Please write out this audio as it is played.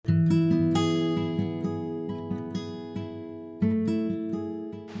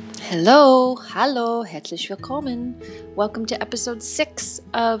Hallo, herzlich willkommen. Welcome to episode 6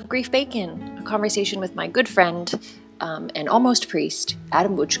 of Grief Bacon, a conversation with my good friend and almost priest,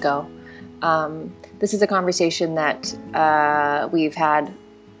 Adam Bucko. This is a conversation that we've had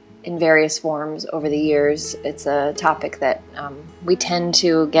in various forms over the years. It's a topic that we tend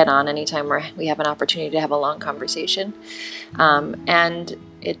to get on anytime we have an opportunity to have a long conversation. And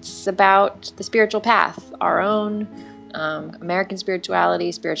it's about the spiritual path, our own, American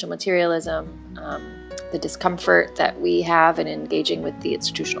spirituality, spiritual materialism, the discomfort that we have in engaging with the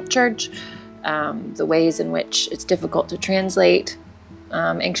institutional church, the ways in which it's difficult to translate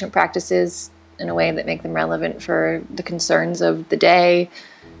ancient practices in a way that make them relevant for the concerns of the day,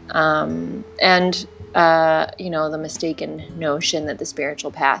 and the mistaken notion that the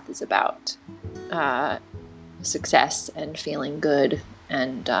spiritual path is about success and feeling good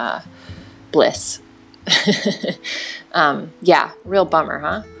and bliss. Real bummer,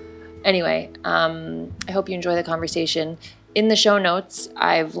 huh? Anyway, I hope you enjoy the conversation. In the show notes,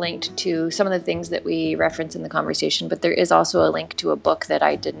 I've linked to some of the things that we reference in the conversation, but there is also a link to a book that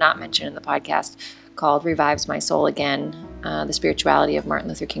I did not mention in the podcast called Revives My Soul Again, The Spirituality of Martin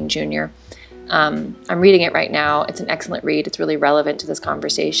Luther King Jr. I'm reading it right now. It's an excellent read. It's really relevant to this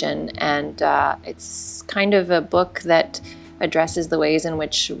conversation, and it's kind of a book that addresses the ways in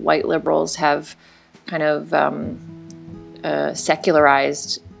which white liberals have kind of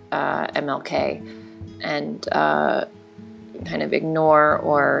secularized MLK and kind of ignore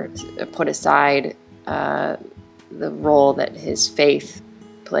or put aside the role that his faith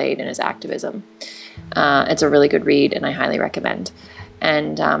played in his activism. It's a really good read, and I highly recommend.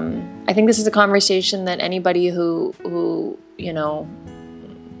 And I think this is a conversation that anybody who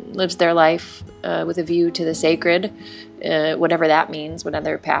lives their life with a view to the sacred, whatever that means,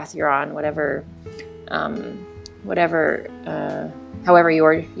 whatever path you're on, however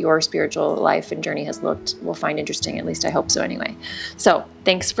your spiritual life and journey has looked, will find interesting. At least I hope so anyway. So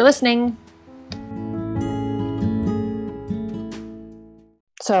thanks for listening.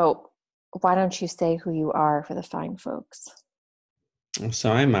 So why don't you say who you are for the fine folks?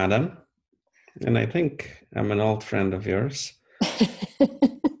 So I'm Adam, and I think I'm an old friend of yours.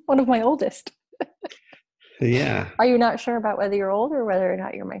 One of my oldest. Yeah. Are you not sure about whether you're old or whether or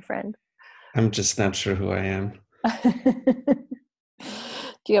not you're my friend? I'm just not sure who I am. Do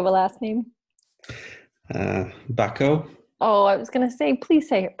you have a last name? Bucko. Oh, I was going to say, please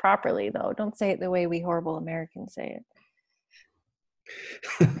say it properly, though. Don't say it the way we horrible Americans say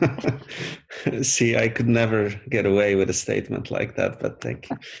it. See, I could never get away with a statement like that, but thank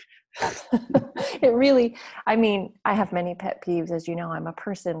you. It really, I have many pet peeves. As you know, I'm a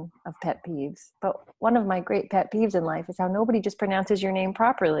person of pet peeves. But one of my great pet peeves in life is how nobody just pronounces your name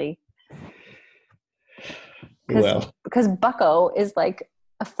properly. Because Bucko is like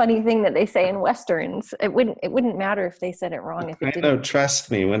a funny thing that they say in Westerns. It wouldn't matter if they said it wrong. If it didn't. I know,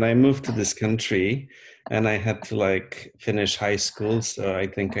 trust me, when I moved to this country and I had to finish high school, so I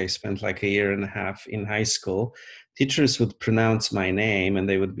think I spent a year and a half in high school, teachers would pronounce my name and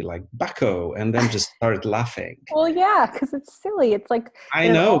they would be like, Bucko, and then just start laughing. Well, yeah, because it's silly. It's like I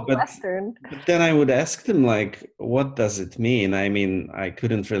know, but Western. But then I would ask them, what does it mean? I mean, I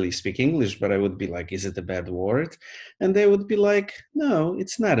couldn't really speak English, but I would be like, is it a bad word? And they would be like, no,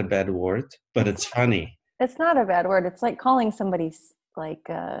 it's not a bad word, but it's funny. It's not a bad word. It's like calling somebody like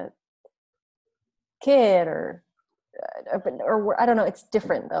a kid or I don't know. It's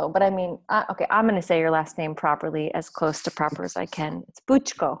different though. But okay, I'm going to say your last name properly, as close to proper as I can. It's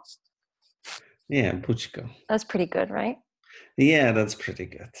Bucko. Yeah, Bucko. That's pretty good, right? Yeah, that's pretty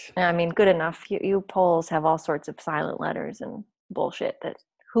good. Good enough. You Poles have all sorts of silent letters and bullshit that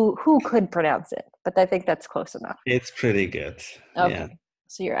who could pronounce it? But I think that's close enough. It's pretty good. Okay. Yeah.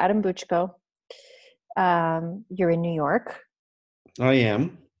 So you're Adam Bucko. You're in New York. I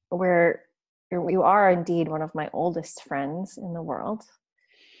am. Where you are indeed one of my oldest friends in the world.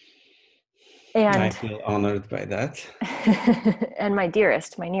 And I feel honored by that. And my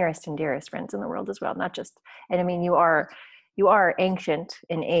nearest and dearest friends in the world as well. Not just, you are ancient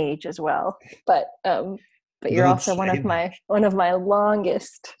in age as well, but you're also one of my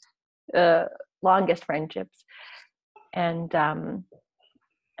longest friendships, and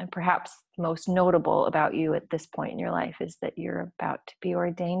perhaps most notable about you at this point in your life is that you're about to be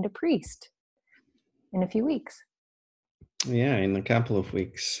ordained a priest in a few weeks. Yeah, in a couple of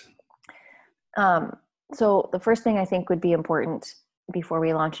weeks. So the first thing I think would be important before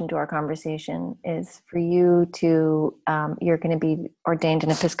we launch into our conversation is for you to, you're going to be ordained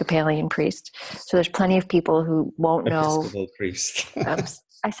an Episcopalian priest. So there's plenty of people who won't know. Episcopal priest. I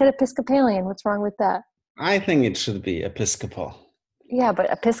said Episcopalian. What's wrong with that? I think it should be Episcopal. Yeah,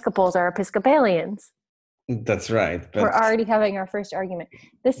 but Episcopals are Episcopalians. That's right. We're But already having our first argument.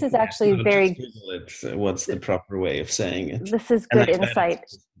 This is yes, actually no, just very, Google it. What's the proper way of saying it? this is And good I bet insight.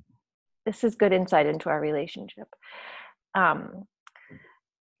 it's This is good insight into our relationship. Um,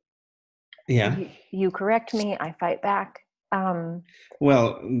 yeah. you correct me, I fight back. Um,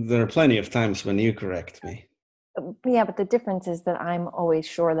 Well, there are plenty of times when you correct me. yeah, but the difference is that I'm always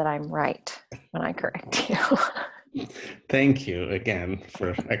sure that I'm right when I correct you. Thank you again for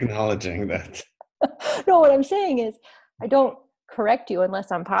acknowledging that. No, what I'm saying is I don't correct you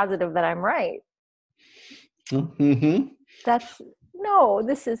unless I'm positive that I'm right. Mm-hmm. That's no,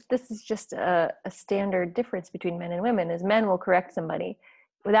 this is just a standard difference between men and women is men will correct somebody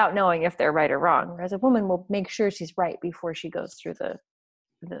without knowing if they're right or wrong, whereas a woman will make sure she's right before she goes through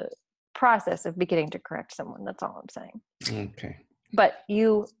the process of beginning to correct someone. That's all I'm saying. Okay. But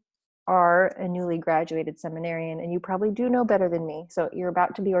you are a newly graduated seminarian and you probably do know better than me. So you're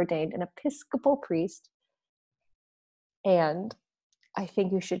about to be ordained an Episcopal priest. And I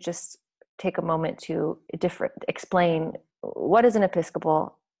think you should just take a moment to explain what is an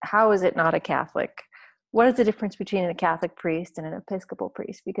Episcopal? How is it not a Catholic? What is the difference between a Catholic priest and an Episcopal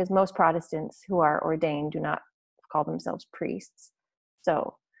priest? Because most Protestants who are ordained do not call themselves priests.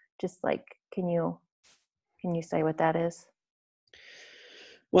 So just like, can you say what that is?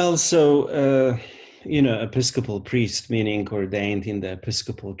 Well, so, Episcopal priest, meaning ordained in the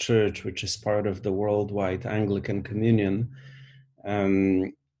Episcopal Church, which is part of the worldwide Anglican Communion,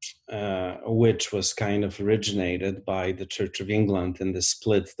 which was kind of originated by the Church of England and the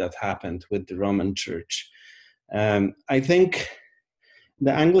split that happened with the Roman Church. I think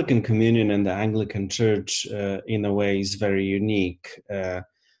the Anglican Communion and the Anglican Church, in a way, is very unique.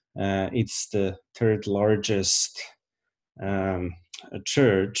 It's the third largest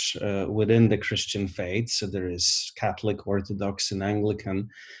church within the Christian faith. So there is Catholic, Orthodox, and Anglican.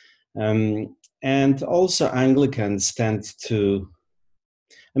 And also Anglicans tend to,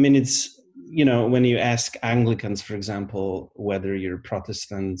 I mean, it's, when you ask Anglicans, for example, whether you're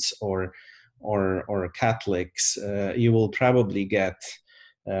Protestants or Catholics, you will probably get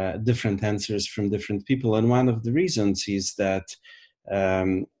different answers from different people. And one of the reasons is that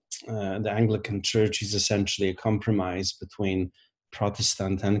um, the Anglican Church is essentially a compromise between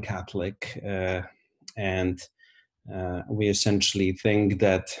Protestant and Catholic, and we essentially think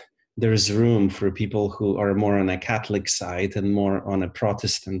that there is room for people who are more on a Catholic side and more on a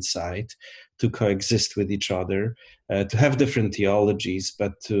Protestant side to coexist with each other, to have different theologies,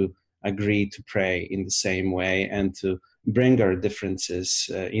 but to agree to pray in the same way and to bring our differences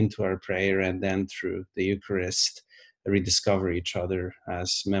into our prayer, and then through the Eucharist rediscover each other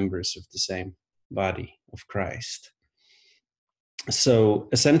as members of the same body of Christ. So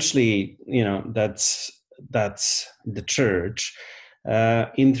essentially, that's the church.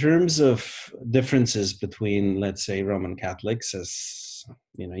 In terms of differences between, let's say, Roman Catholics, as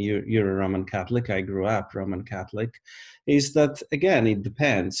you're a Roman Catholic, I grew up Roman Catholic, is that again it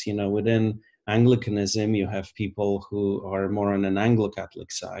depends. Within Anglicanism, you have people who are more on an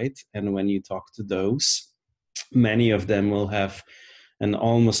Anglo-Catholic side, and when you talk to those, many of them will have an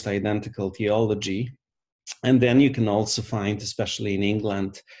almost identical theology. And then you can also find, especially in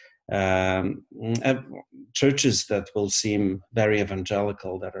England, um, churches that will seem very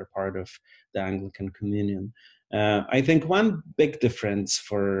evangelical that are part of the Anglican Communion. I think one big difference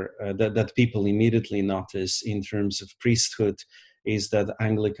for that people immediately notice in terms of priesthood is that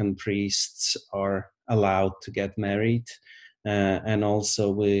Anglican priests are allowed to get married, and also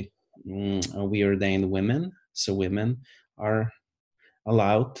we ordain women, so women are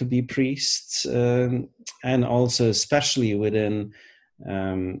allowed to be priests, and also especially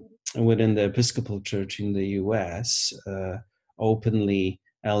um, within the Episcopal Church in the U.S., openly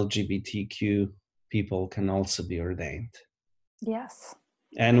LGBTQ people can also be ordained, Yes.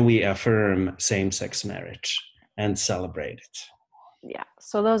 and we affirm same-sex marriage and celebrate it. Yeah.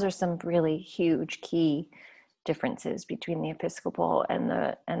 So those are some really huge key differences between the Episcopal and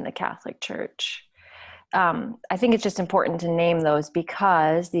the Catholic Church. I think it's just important to name those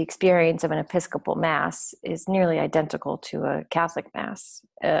because the experience of an Episcopal Mass is nearly identical to a Catholic Mass,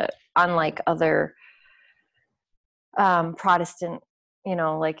 unlike other Protestant.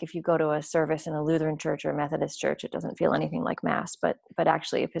 Like if you go to a service in a Lutheran church or a Methodist church, it doesn't feel anything like Mass, but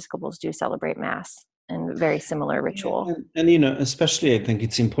actually Episcopals do celebrate Mass and very similar Yeah, ritual. and especially I think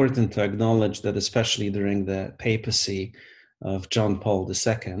it's important to acknowledge that, especially during the papacy of John Paul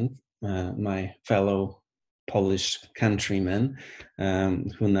II, my fellow Polish countryman,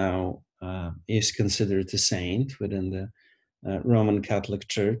 who now is considered a saint within the Roman Catholic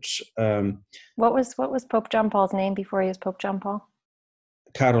Church. What was Pope John Paul's name before he was Pope John Paul?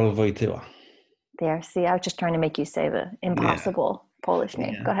 Karol Wojtyła. There, see, I was just trying to make you say the Yeah, impossible Polish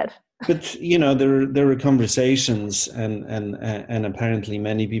name. yeah. Go ahead. But there were conversations, and apparently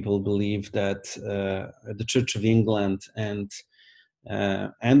many people believe that the Church of England and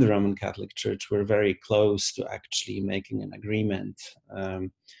the Roman Catholic Church were very close to actually making an agreement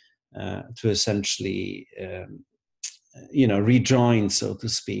to essentially rejoin, so to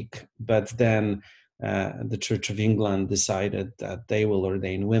speak. But then the Church of England decided that they will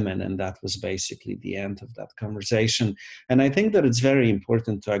ordain women, and that was basically the end of that conversation. And I think that it's very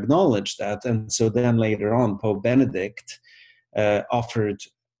important to acknowledge that. And so then later on, Pope Benedict offered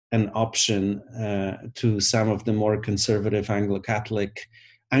an option to some of the more conservative Anglo-Catholic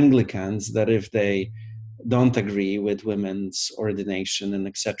Anglicans that if they don't agree with women's ordination and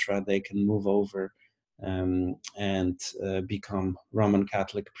etc., they can move over and become Roman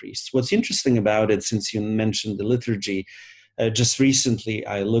Catholic priests. What's interesting about it, since you mentioned the liturgy, just recently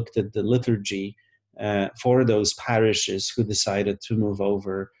I looked at the liturgy for those parishes who decided to move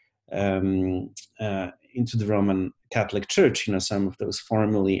over into the Roman Catholic Church, some of those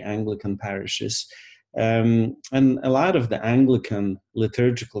formerly Anglican parishes. And a lot of the Anglican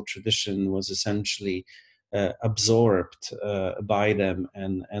liturgical tradition was essentially absorbed by them,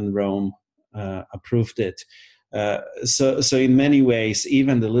 and Rome approved it. So in many ways,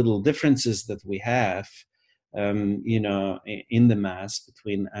 even the little differences that we have, in the Mass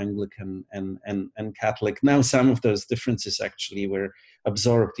between Anglican and Catholic, now some of those differences actually were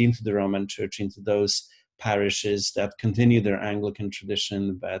absorbed into the Roman Church, into those parishes that continue their Anglican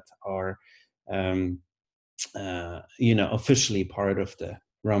tradition but are, officially part of the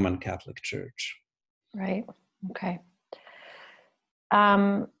Roman Catholic Church. Right. Okay.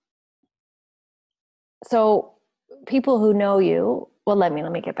 So people who know you, well, let me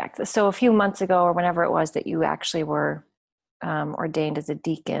get back to this. So a few months ago, or whenever it was that you actually were ordained as a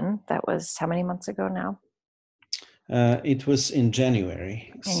deacon, that was how many months ago now? It was in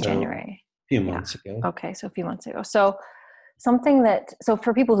January. January. A few months ago. Okay, so a few months ago. So so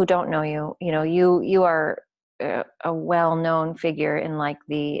for people who don't know you, you are a well-known figure in like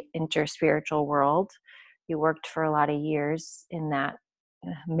the interspiritual world. You worked for a lot of years in that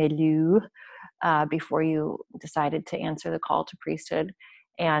milieu before you decided to answer the call to priesthood.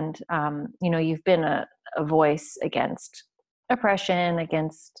 And, you've been a voice against oppression,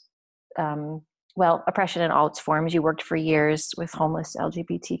 against, oppression in all its forms. You worked for years with homeless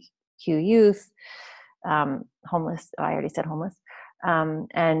LGBTQ youth, homeless, I already said homeless.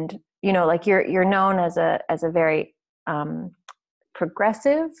 And, like you're known as a very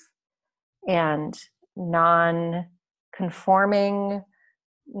progressive and non-conforming,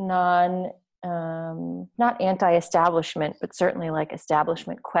 not anti-establishment, but certainly like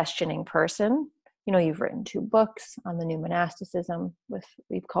establishment questioning person. You've written 2 books on the new monasticism.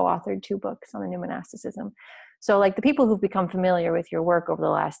 We've co-authored 2 books on the new monasticism. So like the people who've become familiar with your work over the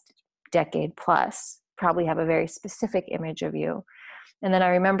last decade plus probably have a very specific image of you. And then I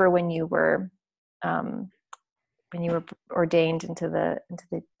remember when you were ordained into the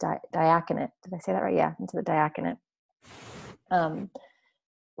diaconate. Did I say that right? Yeah, into the diaconate.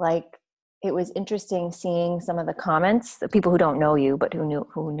 Like it was interesting seeing some of the comments, the people who don't know you, but who knew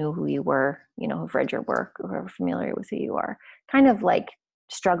who you were, who've read your work, who are familiar with who you are, kind of like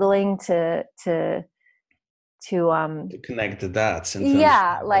struggling to connect the dots.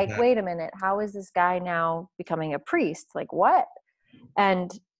 Yeah, like, wait a minute, how is this guy now becoming a priest? Like what?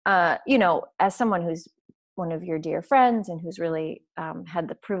 And, as someone who's one of your dear friends and who's really had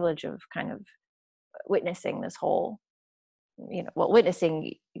the privilege of kind of witnessing this whole,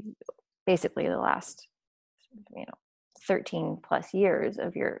 witnessing basically the last, 13 plus years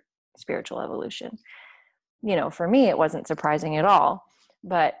of your spiritual evolution. For me, it wasn't surprising at all.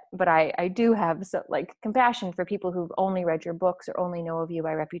 But I do have compassion for people who've only read your books or only know of you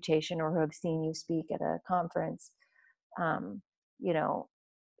by reputation or who have seen you speak at a conference,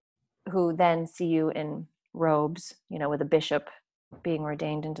 who then see you in robes, with a bishop being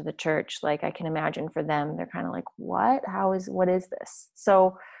ordained into the church. Like I can imagine for them, they're kind of like, what is this?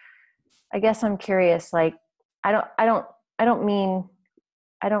 So I guess I'm curious, like, I don't mean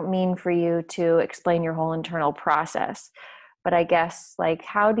for you to explain your whole internal process, but I guess like,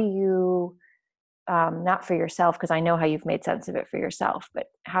 how do you, not for yourself, because I know how you've made sense of it for yourself, but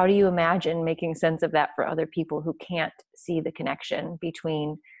how do you imagine making sense of that for other people who can't see the connection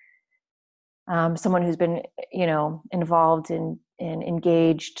between someone who's been, involved in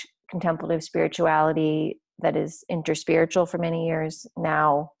engaged contemplative spirituality that is interspiritual for many years,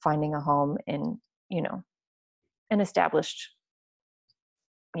 now finding a home in, an established,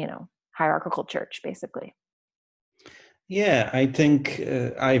 hierarchical church, basically? Yeah, I think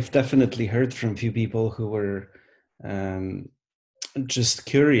I've definitely heard from a few people who were um, just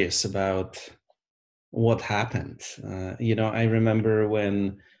curious about what happened. I remember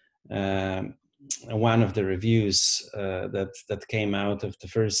when um one of the reviews that came out of the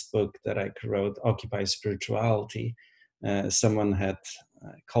first book that I wrote, Occupy Spirituality, someone had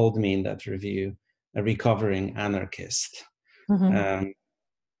called me in that review a recovering anarchist. Mm-hmm. Um,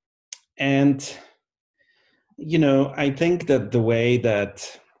 and, I think that the way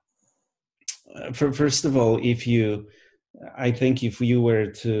that, first of all, I think if you were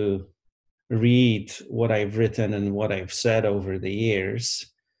to read what I've written and what I've said over the years,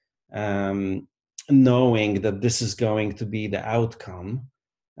 um, knowing that this is going to be the outcome,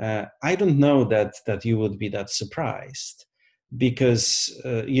 I don't know that you would be that surprised, because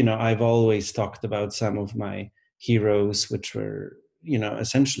I've always talked about some of my heroes, which were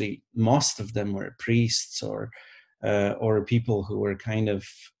essentially most of them were priests or people who were kind of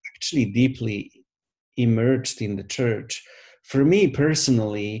actually deeply immersed in the church. For me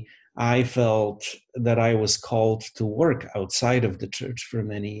personally, I felt that I was called to work outside of the church for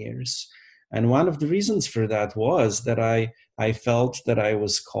many years. And one of the reasons for that was that I felt that I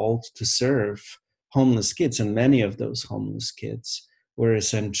was called to serve homeless kids. And many of those homeless kids were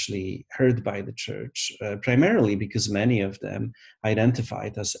essentially hurt by the church, primarily because many of them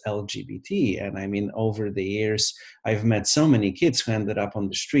identified as LGBT. And I mean, over the years, I've met so many kids who ended up on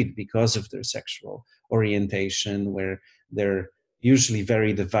the street because of their sexual orientation, where they're usually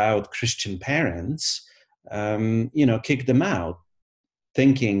very devout Christian parents, kick them out,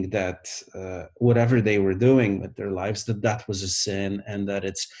 thinking that whatever they were doing with their lives, that was a sin, and that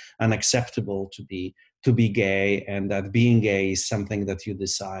it's unacceptable to be gay, and that being gay is something that you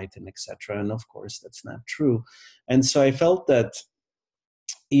decide, and etc. And of course, that's not true. And so I felt that,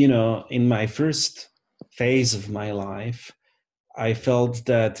 in my first phase of my life, I felt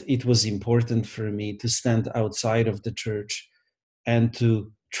that it was important for me to stand outside of the church and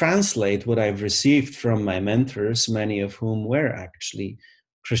to translate what I've received from my mentors, many of whom were actually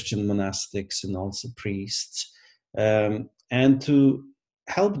Christian monastics and also priests, and to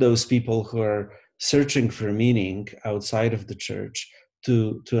help those people who are searching for meaning outside of the church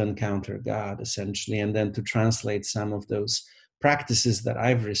to encounter God, essentially, and then to translate some of those practices that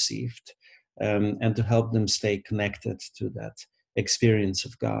I've received, and to help them stay connected to that experience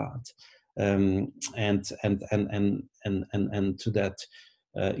of God, and to that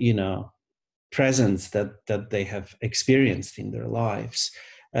presence that they have experienced in their lives.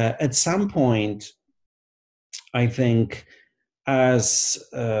 At some point, I think, as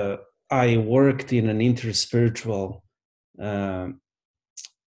I worked in an interspiritual uh,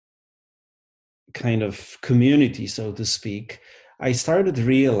 kind of community, so to speak, I started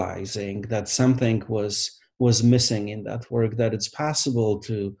realizing that something was missing in that work. That it's possible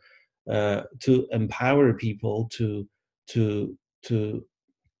to empower people to to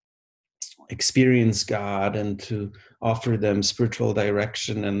experience God and to offer them spiritual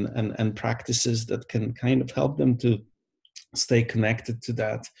direction and practices that can kind of help them to stay connected to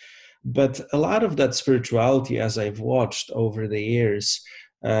that. But a lot of that spirituality, as I've watched over the years,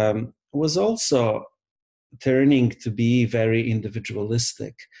 was also turning to be very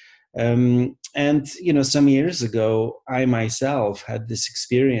individualistic. And some years ago, I myself had this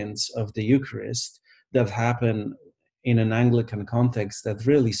experience of the Eucharist that happened in an Anglican context that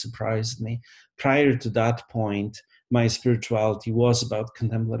really surprised me. Prior to that point, my spirituality was about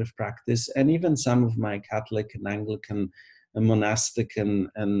contemplative practice, and even some of my Catholic and Anglican and monastic and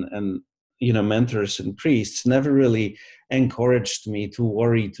mentors and priests never really encouraged me to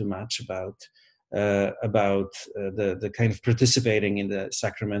worry too much about the kind of participating in the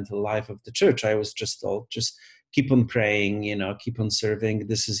sacramental life of the church. I was just told, just keep on praying, keep on serving.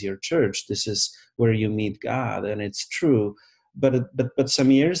 This is your church. This is where you meet God, and it's true. But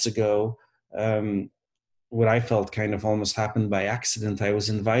some years ago, what I felt kind of almost happened by accident. I was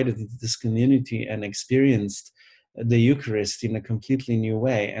invited into this community and experienced the Eucharist in a completely new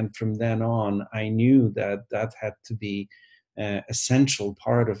way. And from then on, I knew that had to be an essential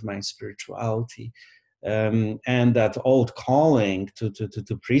part of my spirituality. And that old calling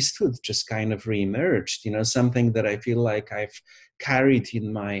to priesthood just kind of reemerged, something that I feel like I've carried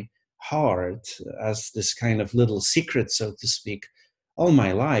in my heart as this kind of little secret, so to speak, all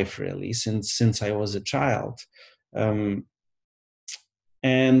my life, really, since I was a child. Um,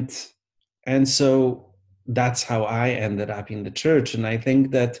 and and so that's how I ended up in the church. And I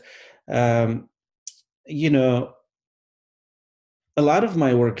think that um, you know a lot of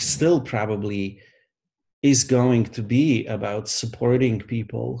my work still probably is going to be about supporting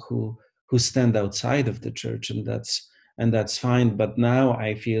people who stand outside of the church, and that's and that's fine. But now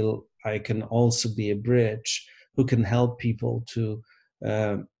I feel I can also be a bridge who can help people to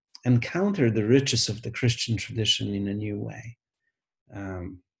uh, encounter the riches of the Christian tradition in a new way.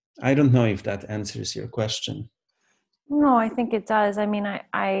 I don't know if that answers your question. No, I think it does. I mean,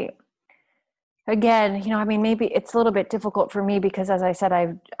 I again, I mean, maybe it's a little bit difficult for me because, as I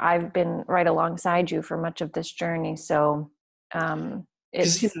said, I've been right alongside you for much of this journey. So,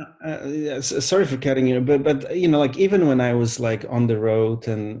 Because it's sorry for cutting you, but like even when I was like on the road,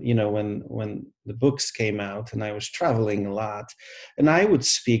 and when the books came out, and I was traveling a lot, and I would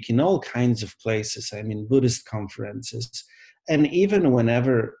speak in all kinds of places. I mean, Buddhist conferences, and even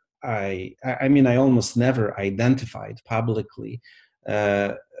whenever I mean, I almost never identified publicly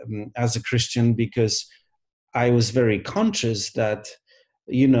uh, as a Christian, because I was very conscious that,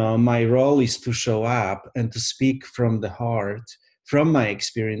 my role is to show up and to speak from the heart, from my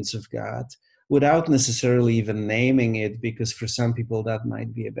experience of God, without necessarily even naming it, because for some people that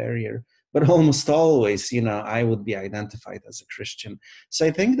might be a barrier. But almost always, I would be identified as a Christian. So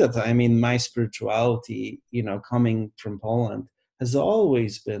I think that, I mean, my spirituality, coming from Poland, has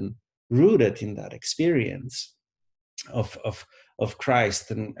always been rooted in that experience of of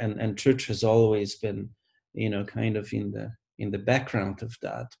Christ, and church has always been, kind of in the background of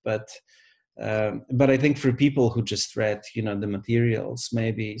that. But I think for people who just read, the materials,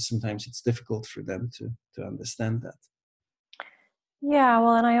 maybe sometimes it's difficult for them to understand that. Yeah,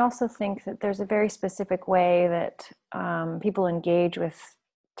 well, and I also think that there's a very specific way that people engage with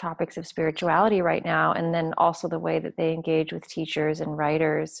topics of spirituality right now, and then also the way that they engage with teachers and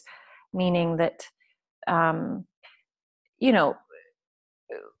writers, meaning that, um, you know,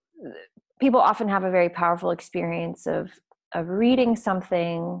 people often have a very powerful experience of reading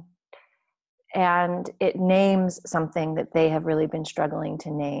something and it names something that they have really been struggling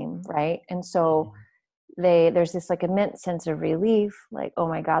to name, right? And so there's this like immense sense of relief, like, oh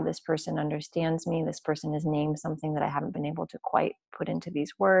my God, this person understands me, this person has named something that I haven't been able to quite put into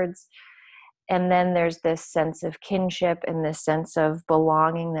these words. And then there's this sense of kinship and this sense of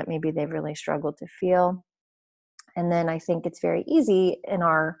belonging that maybe they've really struggled to feel. And then I think it's very easy in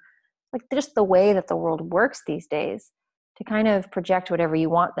our, like, just the way that the world works these days, to kind of project whatever you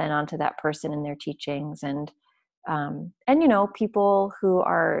want then onto that person and their teachings. And people who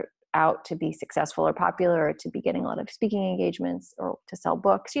are out to be successful or popular, or to be getting a lot of speaking engagements, or to sell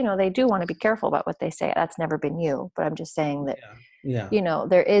books, they do want to be careful about what they say. That's never been you, but I'm just saying that, Yeah.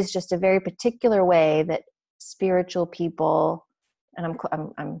 there is just a very particular way that spiritual people, and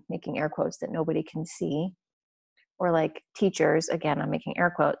I'm making air quotes that nobody can see, or like teachers, again, I'm making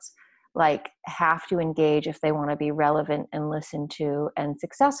air quotes, like have to engage if they want to be relevant and listened to and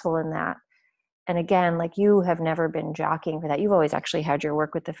successful in that. And again, like, you have never been jockeying for that. You've always actually had your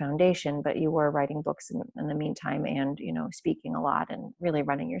work with the foundation, but you were writing books in the meantime, and, speaking a lot and really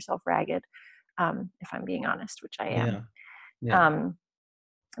running yourself ragged, if I'm being honest, which I am. Yeah.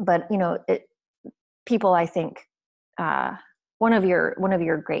 But, people, I think, one of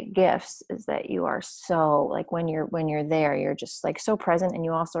your great gifts is that you are so, like, when you're there, you're just like so present, and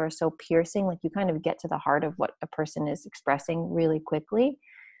you also are so piercing. Like, you kind of get to the heart of what a person is expressing really quickly.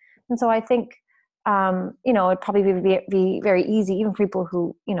 And so I think, it'd probably be very easy, even for people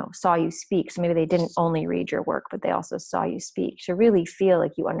who, saw you speak. So maybe they didn't only read your work, but they also saw you speak, to really feel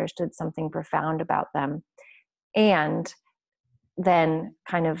like you understood something profound about them, and then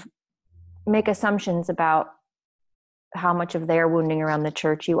kind of make assumptions about how much of their wounding around the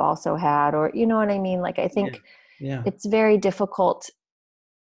church you also had, or, you know what I mean? Like, I think Yeah. it's very difficult.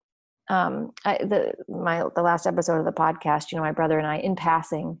 The last episode of the podcast, my brother and I, in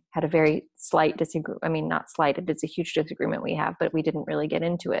passing, had a very slight disagreement. I mean, not slight, it's a huge disagreement we have, but we didn't really get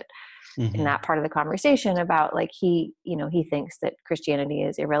into it in that part of the conversation, about, like, he thinks that Christianity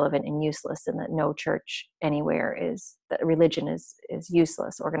is irrelevant and useless, and that no church anywhere that religion is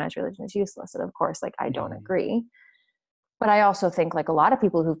useless. Organized religion is useless. And of course, like, I don't agree. But I also think, like, a lot of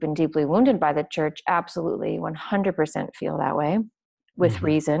people who've been deeply wounded by the church absolutely 100% feel that way, with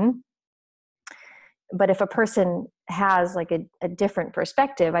reason. But if a person has, like, a different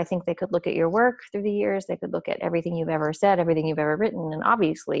perspective, I think they could look at your work through the years. They could look at everything you've ever said, everything you've ever written, and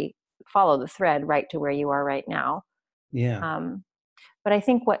obviously follow the thread right to where you are right now. Yeah. But I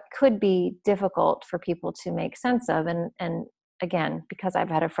think what could be difficult for people to make sense of, and again, because I've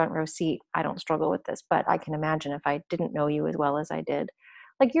had a front row seat, I don't struggle with this, but I can imagine if I didn't know you as well as I did,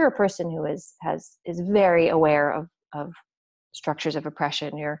 like, you're a person who is very aware of structures of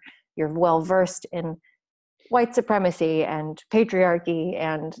oppression. You're well versed in white supremacy and patriarchy,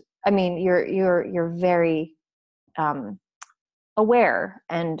 and I mean, you're very aware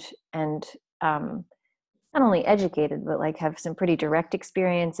and not only educated, but like have some pretty direct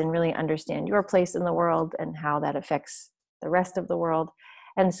experience and really understand your place in the world and how that affects the rest of the world.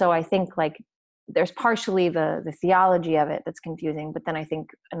 And so I think like there's partially the theology of it that's confusing, but then I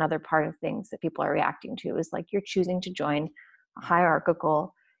think another part of things that people are reacting to is like you're choosing to join a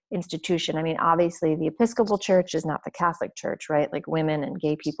hierarchical institution. I mean, obviously the Episcopal Church is not the Catholic Church, right? Like women and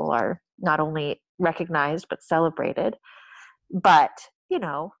gay people are not only recognized but celebrated, but you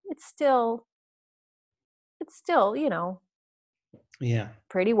know, it's still, you know, Yeah.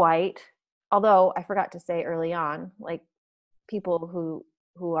 pretty white. Although I forgot to say early on, like people who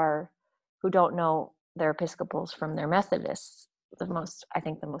don't know their Episcopals from their Methodists, I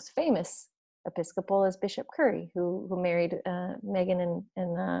think the most famous Episcopal is Bishop Curry, who married Meghan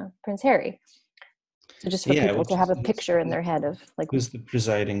and Prince Harry. So just for Yeah, people to which have is a picture in their head of like who's the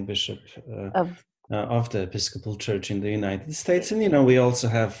presiding bishop of of the Episcopal Church in the United States. And, you know, we also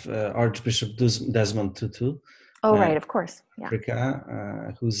have Archbishop Desmond Tutu, oh uh, right, of course, yeah,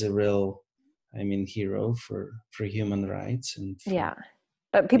 Africa, who's a real, I mean, hero for human rights and for, yeah.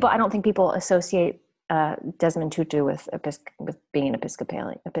 But yeah. people, I don't think people associate Desmond Tutu with being an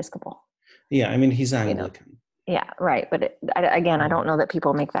Episcopal. Yeah, I mean, he's You know, Anglican. yeah, right. But again, I don't know that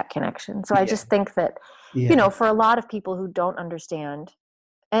people make that connection. So I Yeah, just think that, you yeah, know, for a lot of people who don't understand,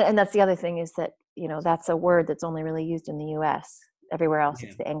 and that's the other thing is that, you know, that's a word that's only really used in the US. Everywhere else, yeah,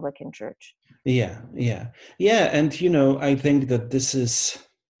 it's the Anglican Church. yeah, yeah, yeah. And, you know, I think that this is,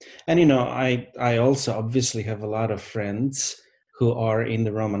 and, you know, I also obviously have a lot of friends who are in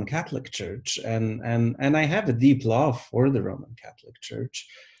the Roman Catholic Church, and I have a deep love for the Roman Catholic Church.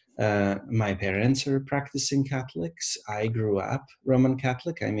 My parents are practicing Catholics. I grew up Roman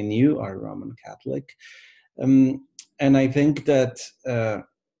Catholic. I mean, you are Roman Catholic, um, and I think that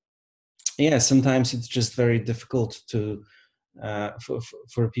yeah, sometimes it's just very difficult to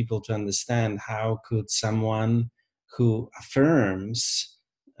for people to understand how could someone who affirms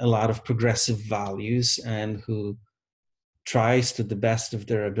a lot of progressive values and who tries to the best of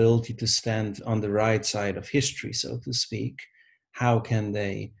their ability to stand on the right side of history, so to speak, how can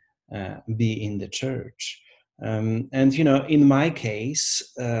they be in the church? And, you know, in my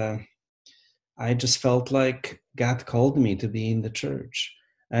case, I just felt like God called me to be in the church.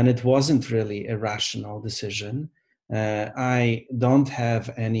 And it wasn't really a rational decision. I don't have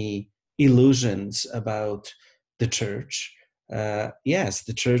any illusions about the church. Yes,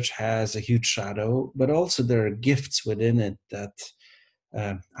 the church has a huge shadow, but also there are gifts within it that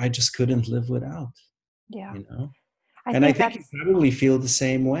I just couldn't live without, Yeah. you know? I And I think think you that's, probably feel the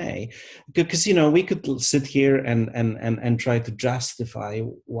same way, because, you know, we could sit here and try to justify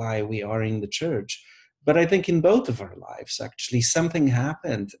why we are in the church, but I think in both of our lives actually something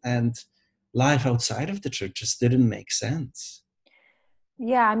happened and life outside of the church just didn't make sense.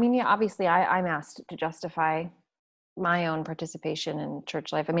 yeah, I mean, yeah, obviously I'm asked to justify my own participation in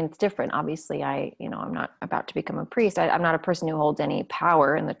church life. I mean, it's different. Obviously, you know, I'm not about to become a priest. I'm not a person who holds any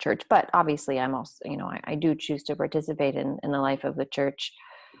power in the church, but obviously I'm also, you know, I do choose to participate in the life of the church.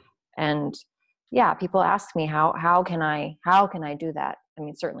 And yeah, people ask me how can I do that? I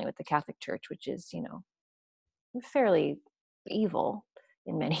mean, certainly with the Catholic Church, which is, you know, fairly evil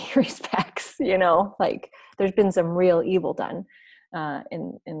in many respects, you know, like there's been some real evil done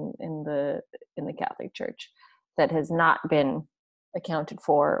in the Catholic Church that has not been accounted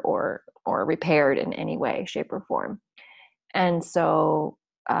for or repaired in any way, shape, or form. And so,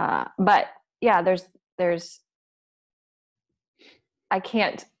 but yeah, there's I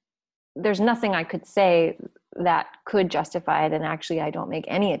can't. There's nothing I could say that could justify it, and actually, I don't make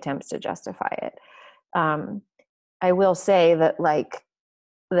any attempts to justify it. Um, I will say that, like,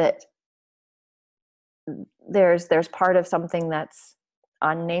 that there's part of something that's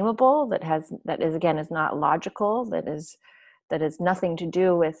unnameable that is again is not logical, that is nothing to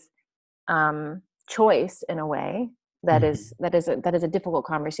do with choice in a way Mhm. that is a difficult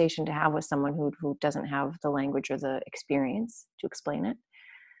conversation to have with someone who doesn't have the language or the experience to explain it.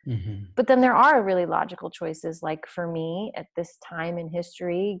 Mhm. But then there are really logical choices, like for me at this time in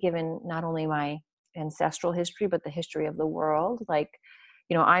history, given not only my ancestral history but the history of the world. Like,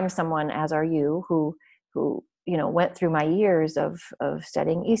 you know, I'm someone, as are you, who you know went through my years of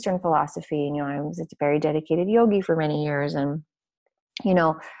studying Eastern philosophy, and you know I was a very dedicated yogi for many years. And you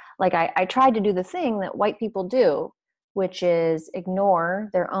know, like I tried to do the thing that white people do, which is ignore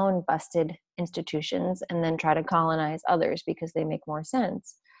their own busted institutions and then try to colonize others because they make more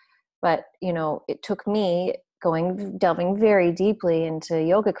sense. But you know, it took me delving very deeply into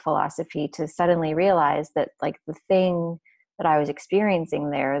yogic philosophy to suddenly realize that like the thing that I was experiencing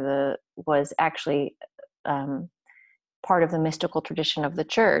there was actually um, part of the mystical tradition of the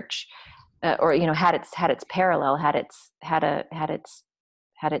church. or had its parallel, had its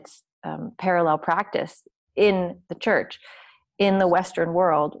parallel practice in the church, in the Western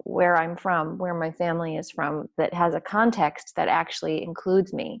world, where I'm from, where my family is from, that has a context that actually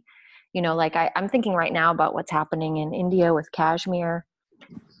includes me. Like I'm thinking right now about what's happening in India with Kashmir,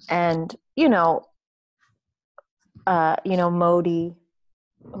 and Modi,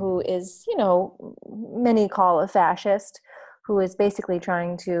 who is, many call a fascist, who is basically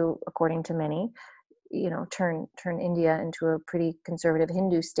trying to, according to many, turn India into a pretty conservative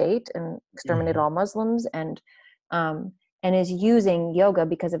Hindu state and exterminate all Muslims, and is using yoga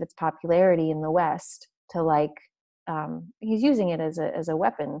because of its popularity in the West to he's using it as a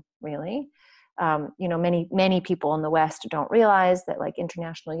weapon, really. Many people in the West don't realize that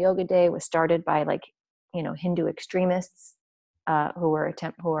International Yoga Day was started by Hindu extremists who are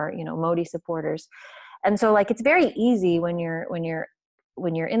Modi supporters. And so it's very easy when you're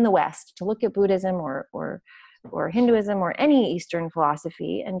in the West to look at Buddhism or Hinduism or any Eastern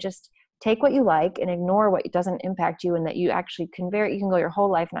philosophy and just take what you like and ignore what doesn't impact you, and that you actually you can go your whole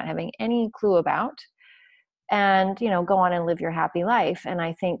life not having any clue about, and go on and live your happy life. And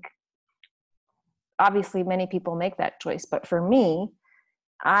I think obviously many people make that choice, but for me,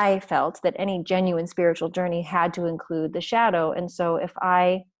 I felt that any genuine spiritual journey had to include the shadow. And so if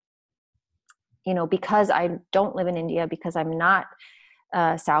I, because I don't live in India, because I'm not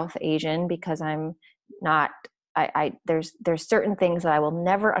South Asian, because I'm not, there's certain things that I will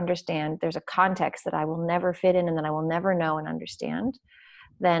never understand. There's a context that I will never fit in and that I will never know and understand.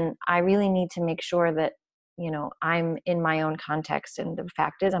 Then I really need to make sure that, I'm in my own context. And the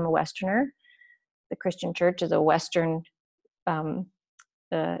fact is, I'm a Westerner. The Christian church is a Western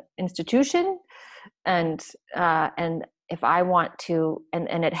institution. And if I want to,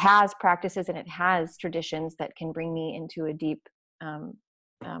 and it has practices and it has traditions that can bring me into a deep, can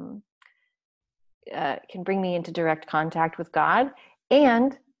bring me into direct contact with God.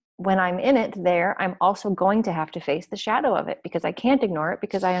 And when I'm in it there, I'm also going to have to face the shadow of it, because I can't ignore it,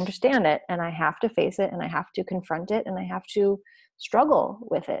 because I understand it, and I have to face it, and I have to confront it, and I have to struggle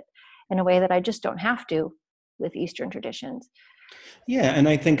with it in a way that I just don't have to with Eastern traditions. Yeah, and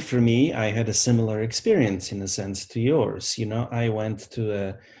I think for me, I had a similar experience in a sense to yours. I went to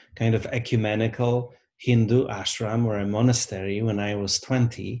a kind of ecumenical Hindu ashram or a monastery when I was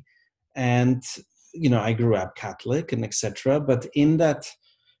 20. And, I grew up Catholic and etc. But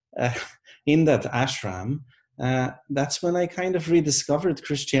uh, in that ashram, that's when I kind of rediscovered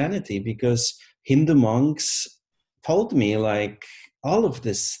Christianity, because Hindu monks told me all of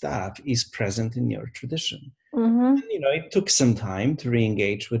this stuff is present in your tradition. Mm-hmm. It took some time to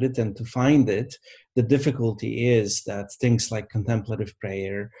re-engage with it and to find it. The difficulty is that things like contemplative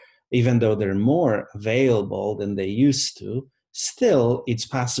prayer, even though they're more available than they used to, still it's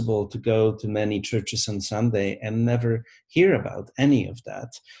possible to go to many churches on Sunday and never hear about any of that.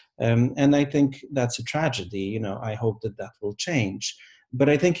 And I think that's a tragedy. I hope that will change. But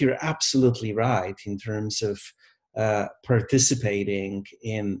I think you're absolutely right in terms of participating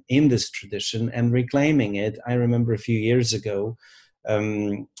in this tradition and reclaiming it. I remember a few years ago,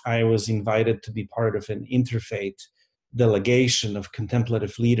 I was invited to be part of an interfaith delegation of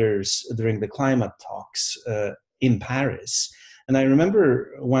contemplative leaders during the climate talks in Paris. And I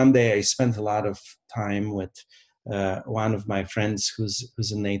remember one day I spent a lot of time with one of my friends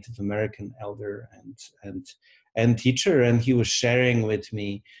who's a Native American elder and teacher, and he was sharing with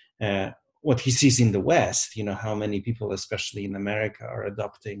me what he sees in the West, how many people, especially in America, are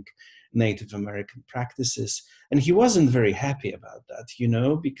adopting Native American practices. And he wasn't very happy about that,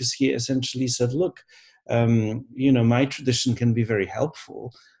 because he essentially said, look, my tradition can be very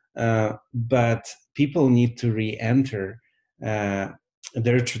helpful, but people need to re-enter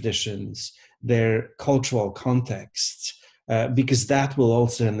their traditions, their cultural contexts, because that will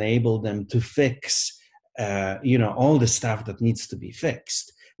also enable them to fix, all the stuff that needs to be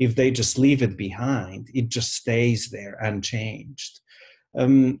fixed. If they just leave it behind, it just stays there unchanged.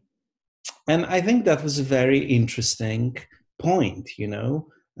 And I think that was a very interesting point.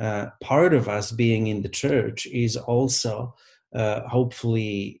 Part of us being in the church is also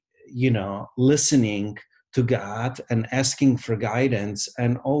hopefully, listening to God and asking for guidance,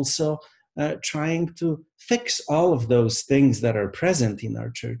 and also trying to fix all of those things that are present in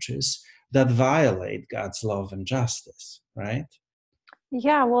our churches that violate God's love and justice, right?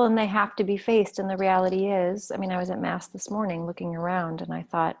 Yeah, well, and they have to be faced. And the reality is, I was at Mass this morning looking around, and I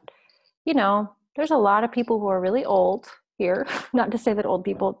thought, there's a lot of people who are really old here. Not to say that old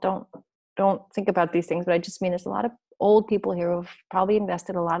people don't think about these things, but I just mean there's a lot of old people here who've probably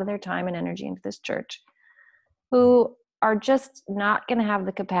invested a lot of their time and energy into this church, who are just not going to have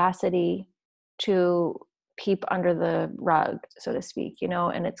the capacity to peep under the rug, so to speak,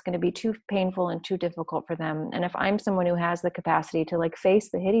 and it's going to be too painful and too difficult for them. And if I'm someone who has the capacity to like face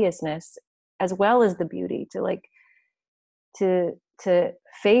the hideousness as well as the beauty, to like to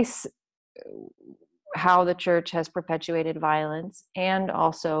face how the church has perpetuated violence, and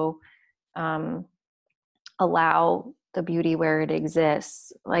also allow the beauty where it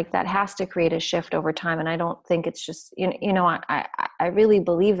exists, like that has to create a shift over time. And I don't think it's just, I really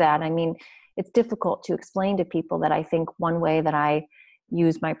believe that. I mean, it's difficult to explain to people that I think one way that I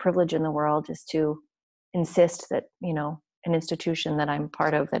use my privilege in the world is to insist that, an institution that I'm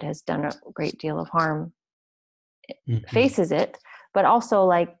part of that has done a great deal of harm faces it, but also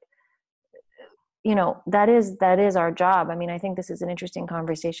like, that is our job. I mean, I think this is an interesting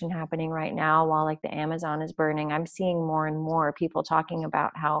conversation happening right now while like the Amazon is burning. I'm seeing more and more people talking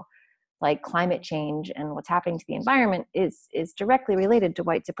about how like climate change and what's happening to the environment is directly related to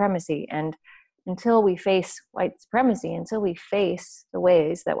white supremacy. And until we face white supremacy, until we face the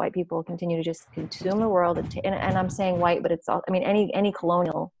ways that white people continue to just consume the world, and I'm saying white, but it's all, I mean, any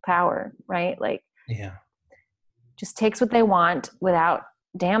colonial power, right? Like, just takes what they want without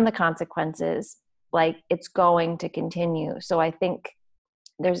damn the consequences, like it's going to continue. So I think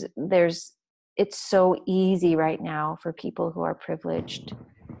it's so easy right now for people who are privileged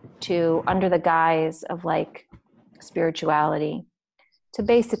to, under the guise of like spirituality, to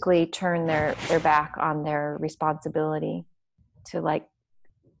basically turn their back on their responsibility to like,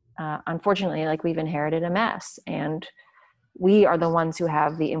 unfortunately, like we've inherited a mess, and we are the ones who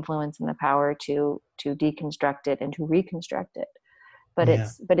have the influence and the power to deconstruct it and to reconstruct it. But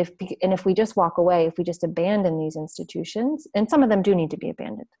if we just walk away, if we just abandon these institutions, and some of them do need to be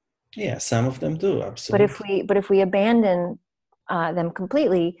abandoned. Yeah, some of them do, absolutely. But if we abandon them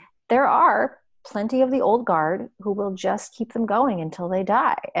completely, there are plenty of the old guard who will just keep them going until they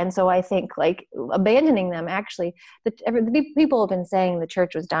die. And so I think like abandoning them, actually, the people have been saying the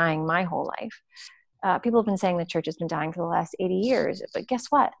church was dying my whole life. People have been saying the church has been dying for the last 80 years, but guess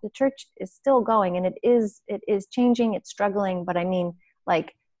what? The church is still going, and it is changing, it's struggling. But I mean,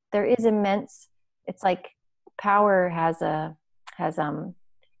 like, there is immense, it's like power has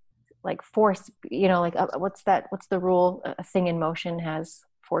like force, like what's the rule? A thing in motion has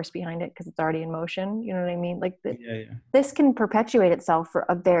force behind it because it's already in motion. You know what I mean? Like this can perpetuate itself for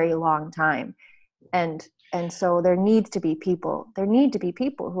a very long time. And so there need to be people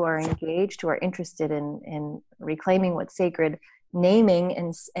who are engaged, who are interested in reclaiming what's sacred, naming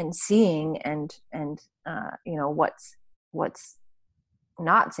and seeing and what's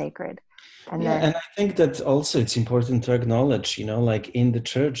not sacred. And and I think that also it's important to acknowledge, like in the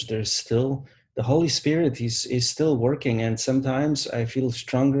church, there's still the Holy Spirit is still working, and sometimes I feel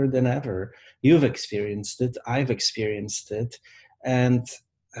stronger than ever. You've experienced it, I've experienced it, and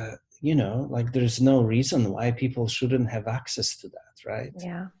like there's no reason why people shouldn't have access to that, right?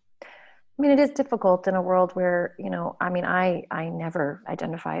 Yeah. I mean, it is difficult in a world where, I mean, I never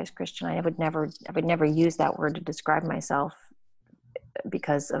identify as Christian. I would never use that word to describe myself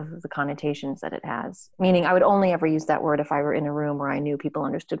because of the connotations that it has. Meaning I would only ever use that word if I were in a room where I knew people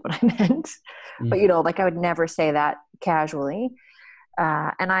understood what I meant. But, like I would never say that casually.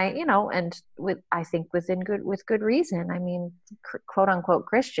 And I think with good reason. I mean, quote unquote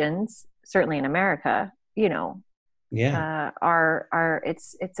Christians, certainly in America, are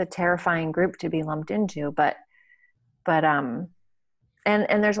it's a terrifying group to be lumped into, but and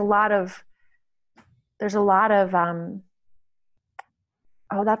there's a lot of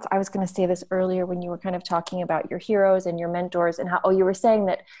I was going to say this earlier when you were kind of talking about your heroes and your mentors, and how you were saying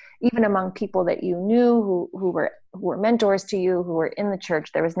that even among people that you knew who were mentors to you, who were in the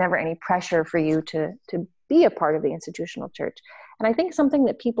church, there was never any pressure for you to be a part of the institutional church. And I think something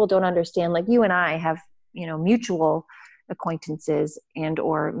that people don't understand, like you and I have, mutual acquaintances and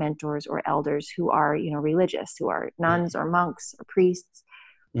or mentors or elders who are, religious, who are nuns or monks or priests.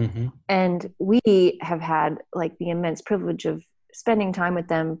 Mm-hmm. And we have had like the immense privilege of spending time with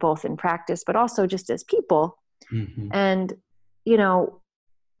them, both in practice, but also just as people. Mm-hmm. And,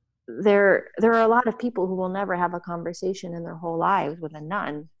 there are a lot of people who will never have a conversation in their whole lives with a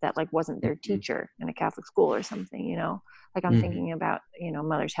nun that like wasn't their teacher in a Catholic school or something, like I'm thinking about,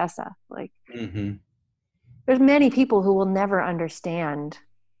 Mother Tessa, like there's many people who will never understand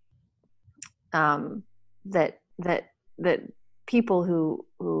that people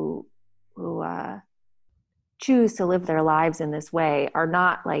who choose to live their lives in this way are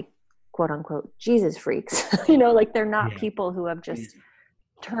not like quote unquote Jesus freaks. Like they're not people who have just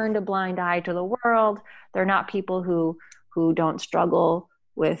turned a blind eye to the world. They're not people who don't struggle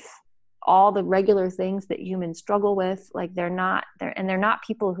with all the regular things that humans struggle with. Like they're not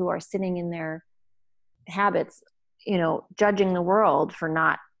people who are sitting in their habits, judging the world for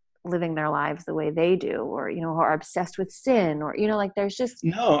not living their lives the way they do, or, who are obsessed with sin, or, like there's just.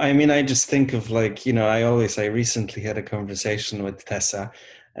 No, I mean, I just think of like, I recently had a conversation with Tessa,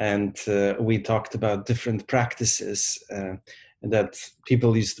 and we talked about different practices that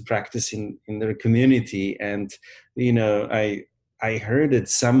people used to practice in their community. And, I heard it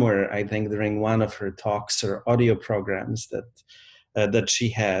somewhere, I think during one of her talks or audio programs that she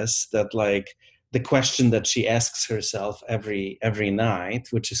has, that like the question that she asks herself every night,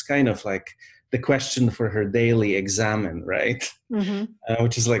 which is kind of like the question for her daily examen, right? Mm-hmm.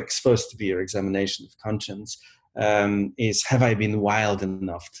 Which is like supposed to be your examination of conscience, is have I been wild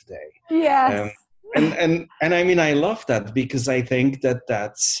enough today? Yes. Um, and I mean, I love that, because I think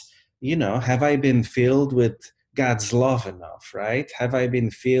that's, have I been filled with God's love enough, right? Have I been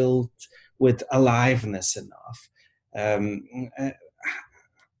filled with aliveness enough? Um,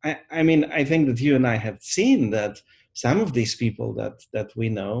 I mean, I think that you and I have seen that some of these people that we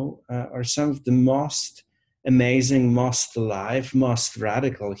know are some of the most amazing, most alive, most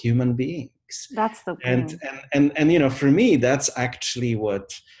radical human beings. That's the And thing. and for me, that's actually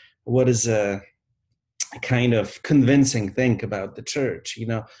what is a kind of convincing thing about the church.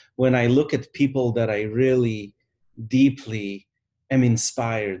 When I look at people that I really deeply am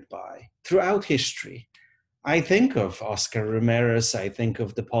inspired by throughout history, I think of Oscar Ramirez. I think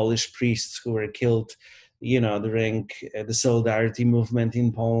of the Polish priests who were killed, during the Solidarity movement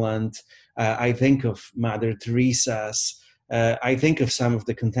in Poland. I think of Mother Teresa's. I think of some of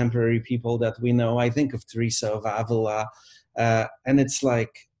the contemporary people that we know. I think of Teresa of Avila. And it's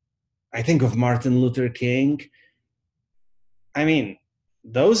like, I think of Martin Luther King. I mean,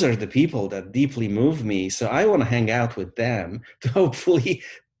 those are the people that deeply move me. So I want to hang out with them to hopefully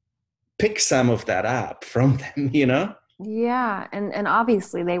pick some of that up from them. Yeah, and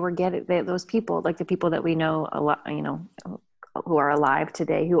obviously those people, like the people that we know a lot, who are alive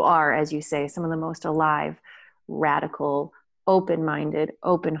today, who are, as you say, some of the most alive, radical, open-minded,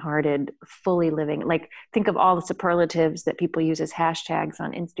 open-hearted, fully living. Like, think of all the superlatives that people use as hashtags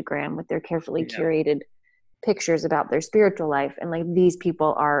on Instagram with their carefully Yeah. curated pictures about their spiritual life, and like these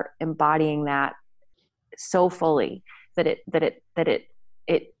people are embodying that so fully that it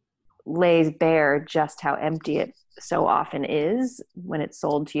lays bare just how empty it so often is when it's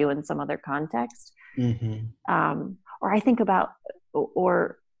sold to you in some other context. Mm-hmm. Or I think about,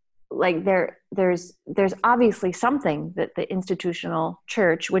 or like there's obviously something that the institutional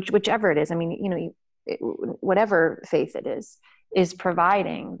church, whichever it is, I mean, whatever faith it is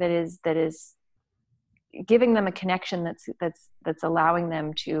providing, that is giving them a connection that's allowing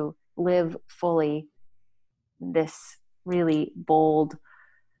them to live fully this really bold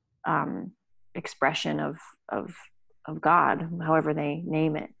expression of God, however they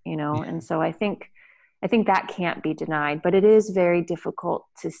name it, Yeah. And so I think that can't be denied, but it is very difficult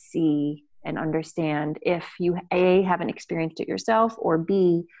to see and understand if you A, haven't experienced it yourself, or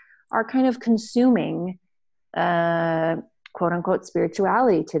B, are kind of consuming quote unquote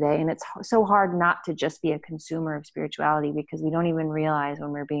spirituality today. And it's so hard not to just be a consumer of spirituality, because we don't even realize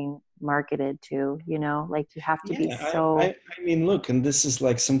when we're being marketed to, like you have to be Yeah, so. I mean, look, and this is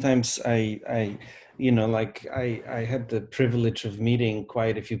like sometimes like I had the privilege of meeting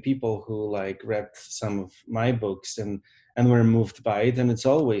quite a few people who like read some of my books and were moved by it, and it's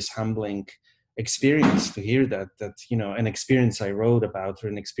always humbling experience to hear that an experience I wrote about, or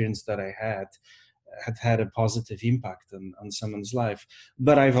an experience that I had a positive impact on someone's life.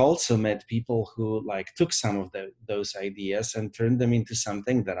 But I've also met people who like took some of those ideas and turned them into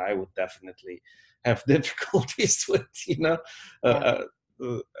something that I would definitely have difficulties with, Yeah.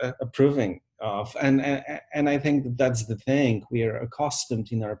 approving of. And I think that's the thing. We are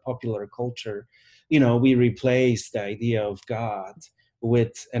accustomed in our popular culture, we replace the idea of God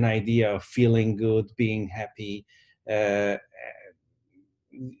with an idea of feeling good, being happy, uh,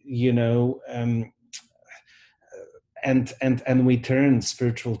 you know um, and we turn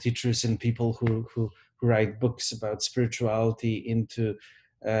spiritual teachers and people who write books about spirituality into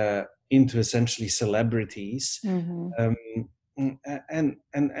essentially celebrities. Mm-hmm. um,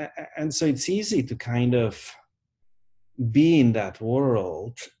 and so it's easy to kind of be in that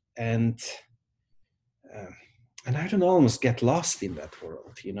world and uh, and I don't know, almost get lost in that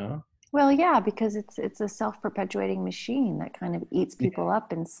world. Well, yeah, because it's a self-perpetuating machine that kind of eats people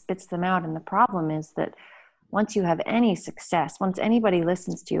up and spits them out. And the problem is that once you have any success, once anybody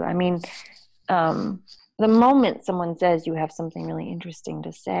listens to you, I mean, um, the moment someone says you have something really interesting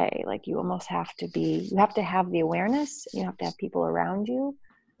to say, like you almost you have to have the awareness, you have to have people around you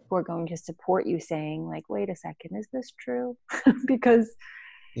who are going to support you saying like, wait a second, is this true? Because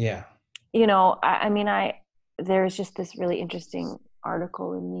Yeah. I mean, there's just this really interesting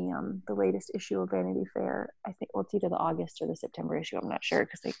article in the latest issue of Vanity Fair. I think, well, it's either the August or the September issue. I'm not sure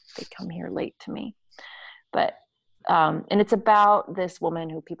because they come here late to me. But and it's about this woman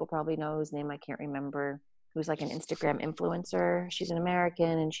who people probably know, whose name I can't remember, who's like an Instagram influencer. She's an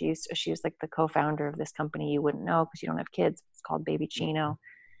American, and she was like the co-founder of this company you wouldn't know because you don't have kids. It's called Baby Chino.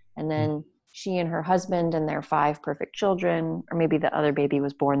 And then she and her husband and their 5 perfect children, or maybe the other baby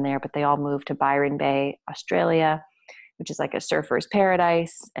was born there, but they all moved to Byron Bay, Australia, which is like a surfer's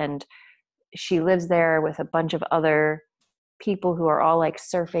paradise. And she lives there with a bunch of other people who are all like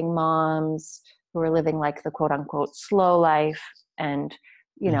surfing moms who are living like the quote unquote slow life. And,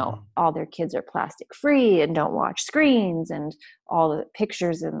 all their kids are plastic free and don't watch screens, and all the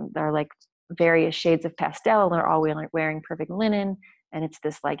pictures and they're like various shades of pastel. They're all wearing perfect linen. And it's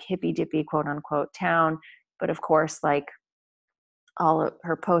this like hippy dippy quote unquote town. But of course, like all of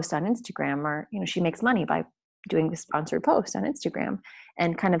her posts on Instagram are, she makes money by doing the sponsored post on Instagram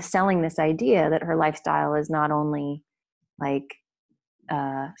and kind of selling this idea that her lifestyle is not only like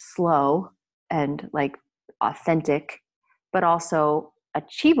slow and like authentic, but also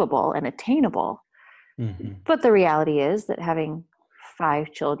achievable and attainable. Mm-hmm. But the reality is that having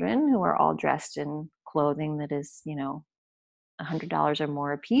 5 children who are all dressed in clothing that is, $100 or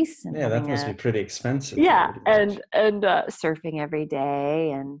more a piece, and Yeah, that having must be pretty expensive, I yeah, would imagine. and surfing every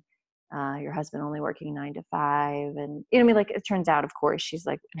day, and your husband only working 9 to 5, and I mean, like it turns out, of course, she's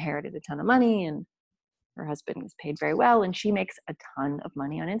like inherited a ton of money, and her husband is paid very well, and she makes a ton of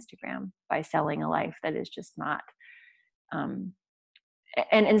money on Instagram by selling a life that is just not, um,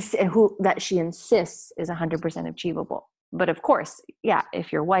 and who that she insists is 100% achievable. But of course, yeah,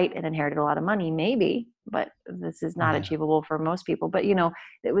 if you're white and inherited a lot of money, maybe, but this is not Yeah. achievable for most people. But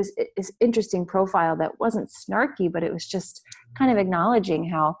it was this interesting profile that wasn't snarky, but it was just kind of acknowledging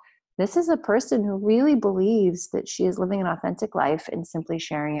how this is a person who really believes that she is living an authentic life and simply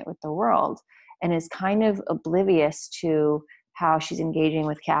sharing it with the world, and is kind of oblivious to how she's engaging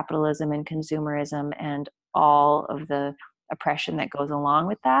with capitalism and consumerism and all of the oppression that goes along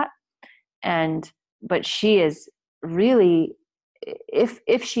with that. And but she is really,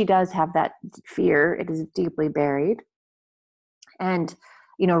 if she does have that fear, it is deeply buried. And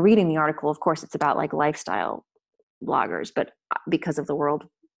reading the article, of course, it's about like lifestyle bloggers, but because of the world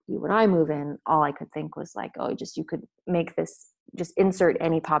you and I move in, all I could think was like, oh, you could make this, just insert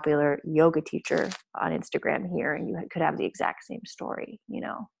any popular yoga teacher on Instagram here and you could have the exact same story,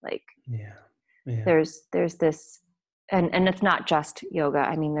 like Yeah. Yeah. there's this, and it's not just yoga.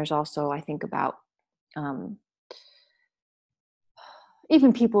 I mean, there's also, I think about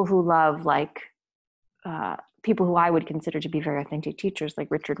even people who love like people who I would consider to be very authentic teachers,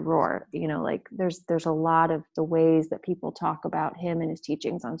 like Richard Rohr. Like there's a lot of the ways that people talk about him and his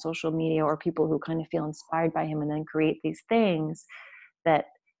teachings on social media, or people who kind of feel inspired by him and then create these things that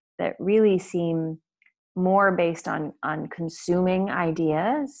really seem more based on consuming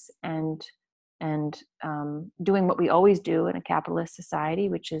ideas and doing what we always do in a capitalist society,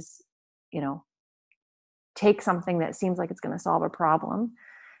 which is, take something that seems like it's going to solve a problem,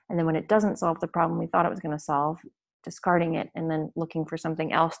 and then when it doesn't solve the problem we thought it was going to solve, discarding it and then looking for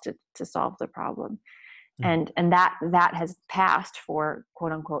something else to solve the problem. And that has passed for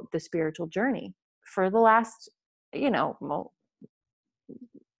quote unquote the spiritual journey for the last,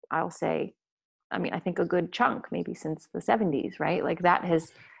 I'll say, I mean, I think a good chunk, maybe since the 70s, right? Like that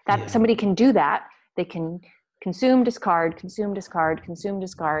Yeah. somebody can do that. They can consume, discard, consume, discard, consume,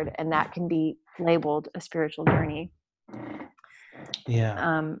 discard, and that can be labeled a spiritual journey.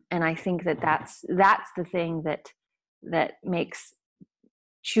 Yeah. And I think that's the thing that makes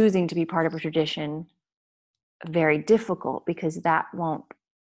choosing to be part of a tradition very difficult, because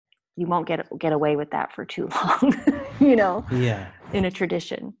you won't get away with that for too long, Yeah. in a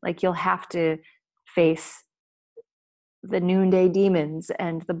tradition. Like you'll have to face the noonday demons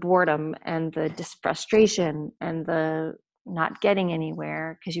and the boredom and the frustration and the not getting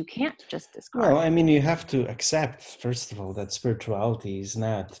anywhere, because you can't just discard. Well, I mean, you have to accept, first of all, that spirituality is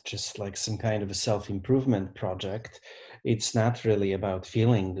not just like some kind of a self-improvement project. It's not really about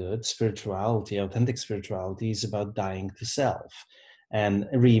feeling good. Spirituality, authentic spirituality, is about dying to self and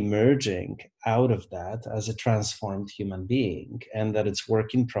re-emerging out of that as a transformed human being, and that it's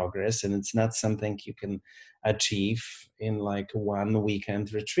work in progress, and it's not something you can achieve in like one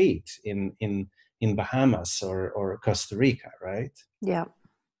weekend retreat in Bahamas or Costa Rica, right? Yeah.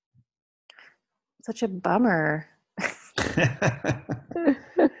 Such a bummer.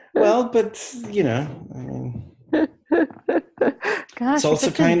 Well, but I mean, It's Gosh, you're also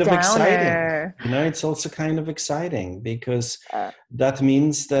such a kind of exciting. downer. It's also kind of exciting because Uh, that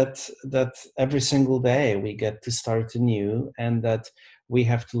means that every single day we get to start anew, and that we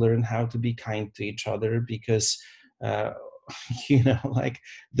have to learn how to be kind to each other because uh, like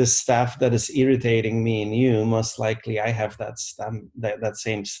the stuff that is irritating me and you, most likely I have that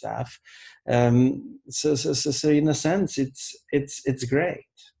same stuff. So in a sense, it's great.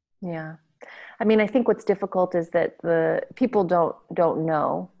 yeah. I mean, I think what's difficult is that the people don't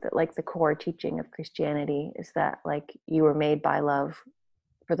know that like the core teaching of Christianity is that like you were made by love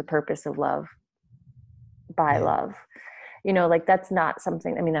for the purpose of love by Yeah, love. Like that's not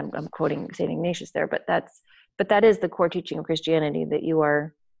something. I mean, I'm quoting Saint Ignatius there, but that is the core teaching of Christianity, that you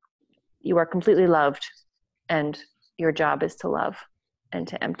are completely loved, and your job is to love and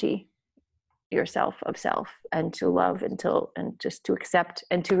to empty yourself of self, and to love until, and just to accept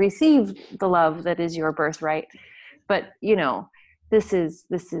and to receive the love that is your birthright. But this is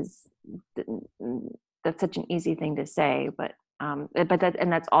that's such an easy thing to say, but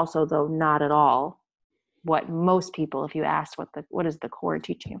that's also, though, not at all what most people, if you asked what is the core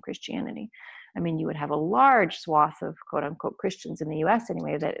teaching of Christianity, I mean, you would have a large swath of quote unquote Christians in the US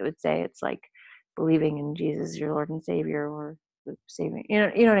anyway that it would say it's like believing in Jesus, your Lord and Savior, or the saving,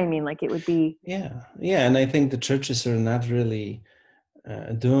 what I mean? Like it would be, yeah, and I think the churches are not really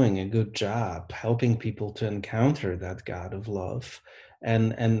doing a good job helping people to encounter that God of love,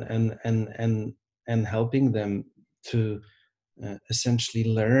 and helping them to essentially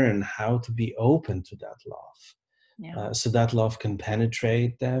learn how to be open to that love, yeah. so that love can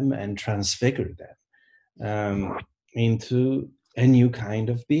penetrate them and transfigure them into a new kind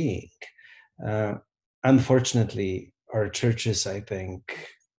of being. Uh, Unfortunately, our churches, I think,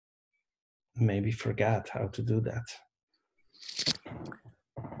 maybe forgot how to do that.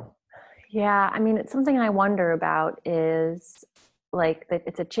 Yeah, I mean, it's something I wonder about is like that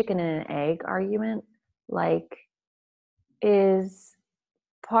it's a chicken and an egg argument. Like, is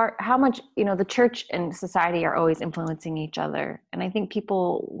part how much, the church and society are always influencing each other. And I think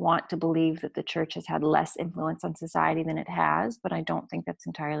people want to believe that the church has had less influence on society than it has, but I don't think that's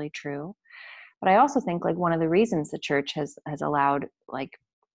entirely true. But I also think like one of the reasons the church has allowed like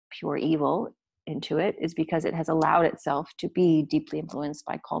pure evil into it is because it has allowed itself to be deeply influenced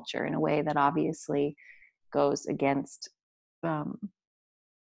by culture in a way that obviously goes against um,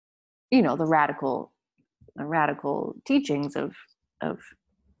 the radical teachings of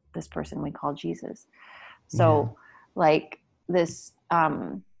this person we call Jesus. Yeah, So like this,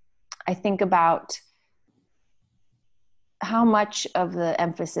 I think about how much of the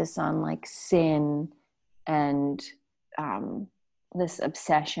emphasis on like sin and um, this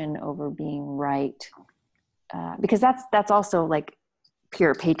obsession over being right, because that's also like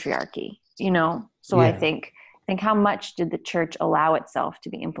pure patriarchy, So I yeah, think how much did the church allow itself to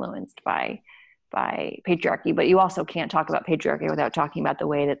be influenced by patriarchy? But you also can't talk about patriarchy without talking about the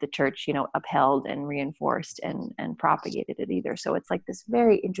way that the church, upheld and reinforced and propagated it either. So it's like this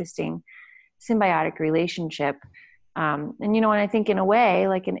very interesting symbiotic relationship. And I think in a way,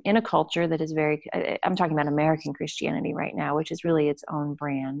 like in a culture that is very, I'm talking about American Christianity right now, which is really its own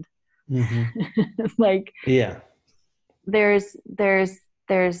brand. hmm, Like yeah, there's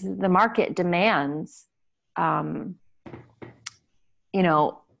the market demands, um, you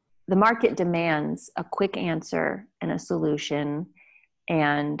know, the market demands a quick answer and a solution,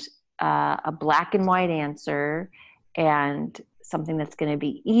 and a black and white answer, and something that's going to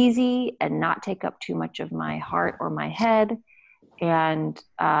be easy and not take up too much of my heart or my head, and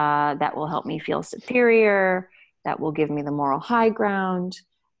that will help me feel superior, that will give me the moral high ground,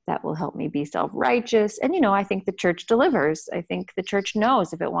 that will help me be self-righteous. And I think the church delivers. I think the church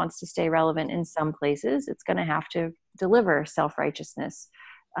knows if it wants to stay relevant in some places, it's going to have to deliver self-righteousness,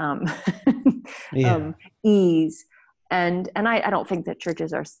 um, yeah. ease. And I don't think that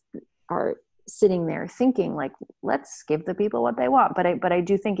churches are sitting there thinking like, let's give the people what they want. But I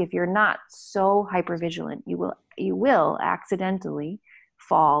do think if you're not so hyper vigilant, you will accidentally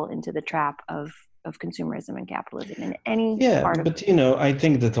fall into the trap of consumerism and capitalism in any Yeah, part of. but I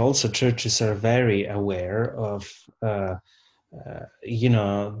think that also churches are very aware of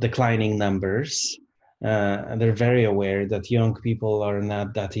declining numbers. And they're very aware that young people are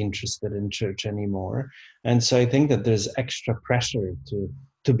not that interested in church anymore, and so I think that there's extra pressure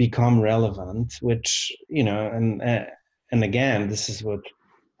to become relevant. Which and again, this is what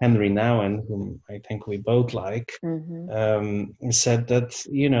Henry Nouwen, whom I think we both like, Mm-hmm. said that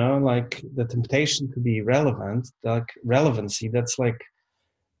like the temptation to be relevant, like relevancy, that's like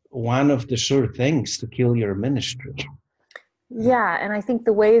one of the sure things to kill your ministry. Yeah, and I think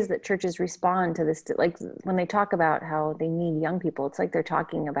the ways that churches respond to this, like when they talk about how they need young people, it's like they're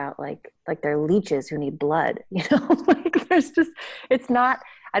talking about like they're leeches who need blood, you know? Like there's just it's not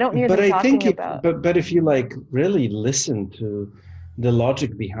I don't hear But them I think talking if about but if you like really listen to the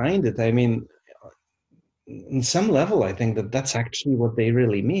logic behind it, I mean, in some level, I think that that's actually what they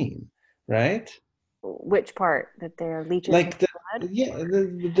really mean, right? which part that they're leeches who Like the, need blood. yeah,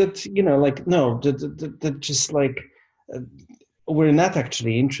 that like no, that just like uh, we're not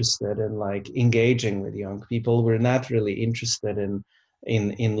actually interested in like engaging with young people. We're not really interested in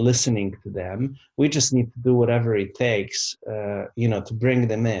listening to them. We just need to do whatever it takes, to bring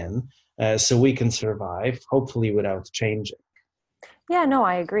them in, so we can survive, hopefully without changing. Yeah, no,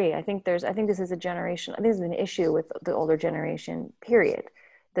 I agree. I think this is a generation, I think this is an issue with the older generation, period.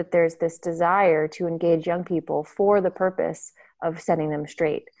 That there's this desire to engage young people for the purpose of setting them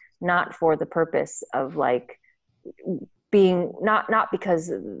straight, not for the purpose of like being not because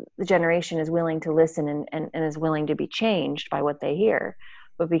the generation is willing to listen and is willing to be changed by what they hear,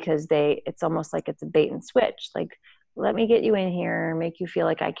 but because it's almost like it's a bait and switch. Like, let me get you in here, make you feel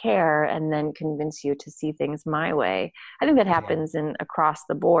like I care, and then convince you to see things my way. I think that Yeah. happens in across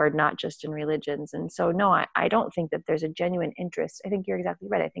the board, not just in religions. And so no, I don't think that there's a genuine interest. I think you're exactly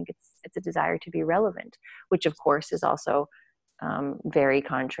right. I think it's a desire to be relevant, which of course is also very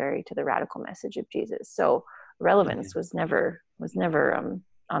contrary to the radical message of Jesus. So Yeah. relevance was never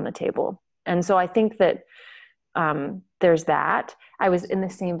on the table. And so I think that there's that. I was in the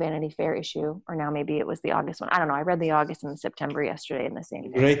same Vanity Fair issue, or now maybe it was the August one. I don't know. I read the August and the September yesterday in the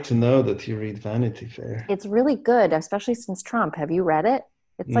same day. Great to know that you read Vanity Fair. It's really good, especially since Trump. Have you read it?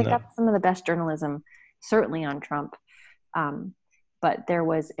 It's like got No. some of the best journalism, certainly on Trump. Um, but there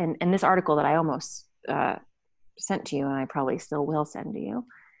was, and this article that I almost sent to you, and I probably still will send to you,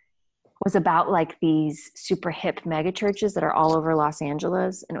 was about like these super hip mega churches that are all over Los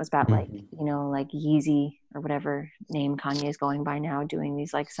Angeles. And it was about like, Mhm. like Yeezy or whatever name Kanye is going by now, doing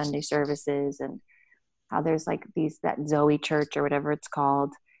these like Sunday services, and how there's like that Zoe church or whatever it's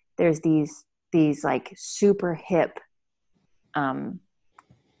called. There's these like super hip um,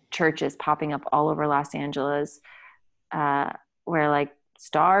 churches popping up all over Los Angeles, where like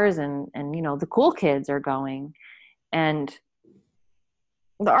stars and the cool kids are going. And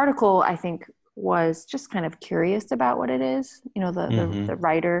the article, I think, was just kind of curious about what it is. The Mhm.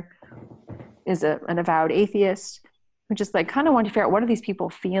 writer is an avowed atheist who just like kind of wanted to figure out what are these people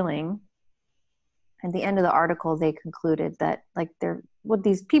feeling. At the end of the article, they concluded that like what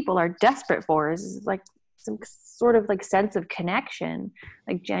these people are desperate for is like some sort of like sense of connection,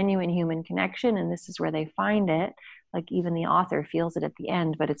 like genuine human connection, and this is where they find it. Like even the author feels it at the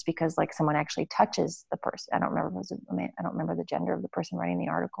end, but it's because like someone actually touches the person. I don't remember if it was a man, I don't remember the gender of the person writing the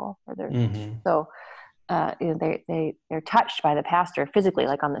article, or their Mhm. so they're touched by the pastor physically,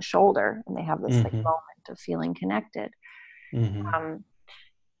 like on the shoulder, and they have this like Mhm. moment of feeling connected. Mhm. Um,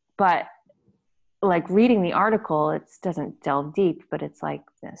 but like reading the article, it doesn't delve deep, but it's like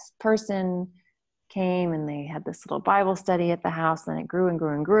this person came and they had this little Bible study at the house, and it grew and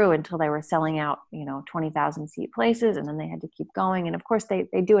grew and grew until they were selling out, 20,000 seat places. And then they had to keep going. And of course they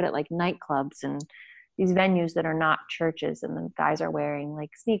do it at like nightclubs and these venues that are not churches. And the guys are wearing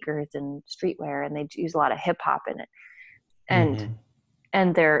like sneakers and streetwear, and they use a lot of hip hop in it. And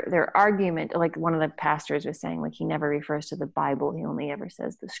Mhm. their argument, like one of the pastors was saying, like he never refers to the Bible, he only ever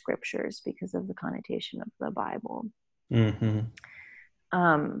says the scriptures because of the connotation of the Bible. Mhm.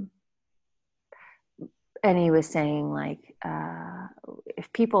 um and he was saying like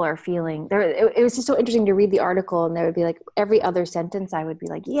if people are feeling there, it was just so interesting to read the article, and there would be like every other sentence I would be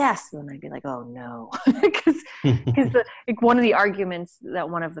like yes, and then I'd be like oh no. Because like one of the arguments that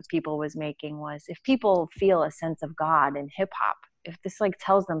one of the people was making was, if people feel a sense of God in hip hop, if this like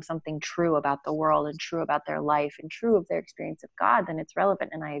tells them something true about the world and true about their life and true of their experience of God, then it's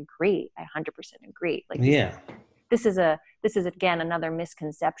relevant. And I agree, I 100% agree. Like Yeah. this is again another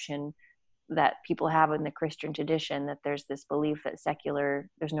misconception that people have in the Christian tradition, that there's this belief that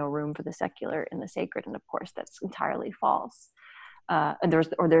there's no room for the secular in the sacred. And of course, that's entirely false. And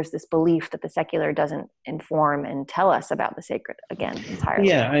there's this belief that the secular doesn't inform and tell us about the sacred. Again, entirely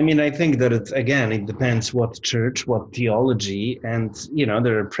Yeah, I false. mean, I think that it depends what church, what theology, and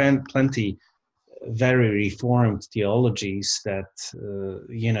there are plenty very reformed theologies that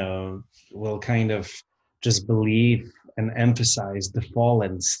will kind of just believe and emphasize the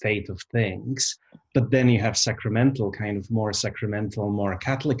fallen state of things. But then you have more sacramental, more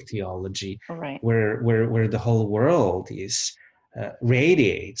Catholic theology, Right. where the whole world is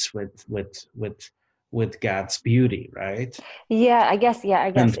radiates with God's beauty, right? Yeah, I guess. Yeah,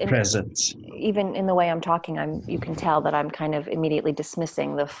 I guess. And presence. even in the way I'm talking, you can tell that I'm kind of immediately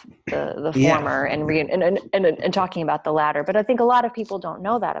dismissing the Yeah. former and talking about the latter. But I think a lot of people don't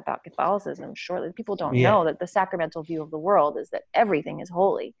know that about Catholicism. Surely people don't Yeah. know that the sacramental view of the world is that everything is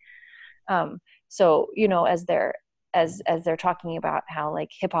holy. So, you know, as they're talking about how like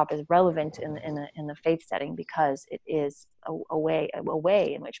hip hop is relevant in the faith setting because it is a way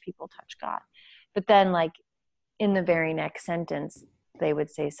in which people touch God. But then, like, in the very next sentence, they would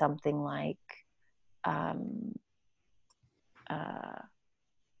say something like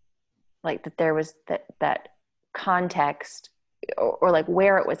that there was that context, or like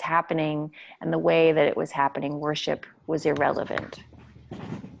where it was happening and the way that it was happening, worship was irrelevant.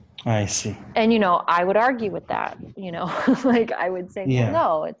 I see. And, you know, I would argue with that, you know, like I would say, well, Yeah.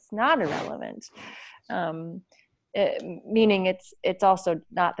 no, it's not irrelevant. Meaning it's also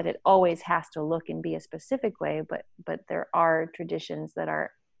not that it always has to look and be a specific way, but there are traditions that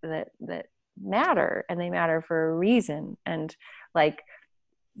matter, and they matter for a reason. And like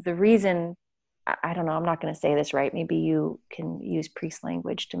the reason, I don't know, I'm not going to say this right. Maybe you can use priest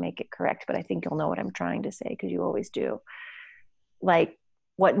language to make it correct, but I think you'll know what I'm trying to say, because you always do. Like,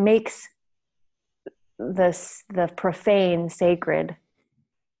 what makes the profane sacred,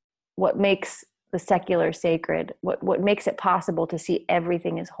 what makes the secular sacred, what makes it possible to see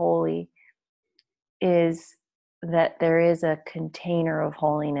everything as holy, is that there is a container of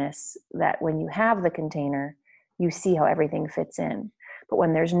holiness, that when you have the container, you see how everything fits in. But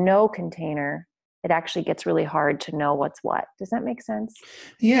when there's no container, it actually gets really hard to know what's what. Does that make sense?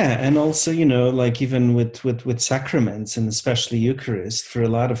 Yeah, and also, you know, like even with sacraments, and especially Eucharist, for a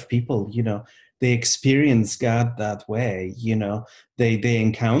lot of people, you know, they experience God that way. You know, they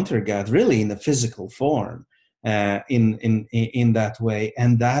encounter God really in a physical form, in that way,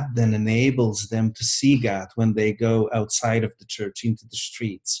 and that then enables them to see God when they go outside of the church into the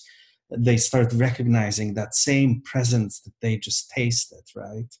streets. They start recognizing that same presence that they just tasted,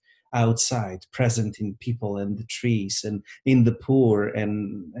 right? Outside, present in people and the trees and in the poor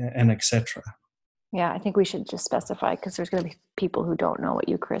and etc. Yeah, I think we should just specify, because there's going to be people who don't know what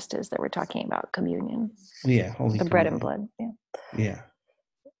Eucharist is, that we're talking about communion. Yeah, Holy the Communion. Bread and blood. Yeah.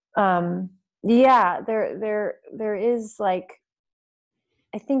 Yeah. Yeah, there is, like,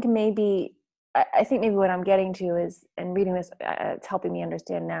 I think maybe what I'm getting to is, and reading this, it's helping me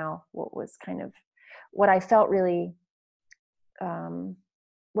understand now what I felt really,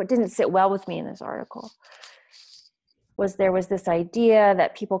 what didn't sit well with me in this article, was there was this idea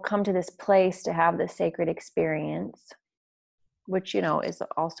that people come to this place to have this sacred experience, which, you know, is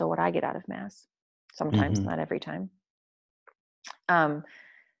also what I get out of Mass sometimes, Mm-hmm. not every time.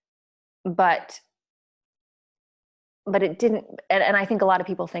 But it didn't, and I think a lot of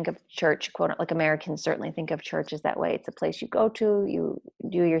people think of church, quote, like Americans certainly think of church as that way. It's a place you go to, you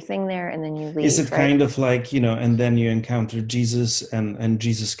do your thing there, and then you leave. Is it right? kind of like, you know, and then you encounter Jesus, and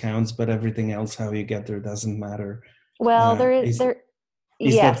Jesus counts, but everything else, how you get there, doesn't matter? Well, Is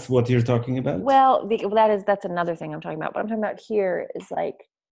yes. that what you're talking about? Well, that's another thing I'm talking about. What I'm talking about here is, like,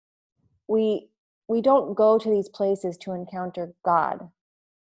 we don't go to these places to encounter God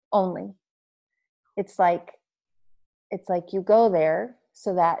only. It's like you go there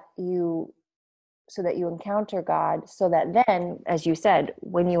so that you encounter God, so that then, as you said,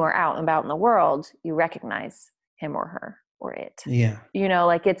 when you are out and about in the world, you recognize him or her or it. Yeah. You know,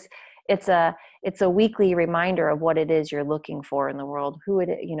 like it's a weekly reminder of what it is you're looking for in the world, who it,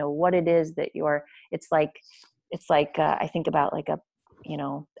 you know, what it is that you're, it's like I think about like a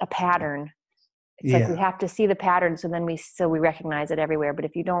pattern. It's like we have to see the pattern, so we recognize it everywhere. But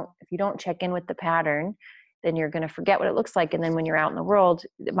if you don't check in with the pattern, then you're going to forget what it looks like. And then when you're out in the world,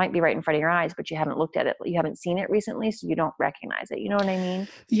 it might be right in front of your eyes, but you haven't looked at it. You haven't seen it recently, so you don't recognize it. You know what I mean?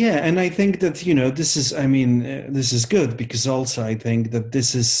 Yeah, and I think that, you know, this is good, because also I think that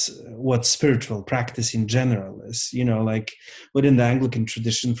this is what spiritual practice in general is. You know, like within the Anglican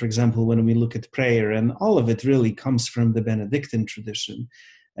tradition, for example, when we look at prayer, and all of it really comes from the Benedictine tradition,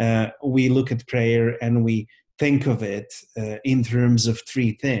 we look at prayer and we think of it in terms of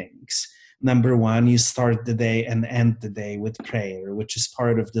three things. Number one, you start the day and end the day with prayer, which is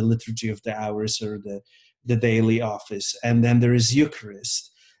part of the liturgy of the hours, or the daily office. And then there is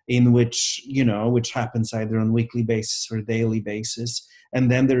Eucharist, in which, you know, which happens either on weekly basis or daily basis.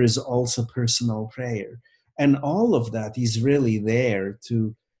 And then there is also personal prayer. And all of that is really there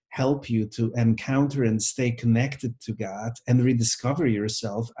to help you to encounter and stay connected to God and rediscover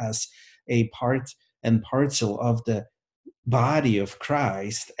yourself as a part and parcel of the body of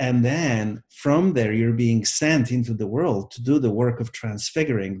Christ. And then from there, you're being sent into the world to do the work of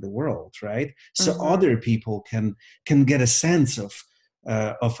transfiguring the world, right? So other people can get a sense of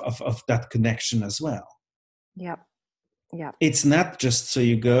of that connection as well. Yep. Yep. It's not just so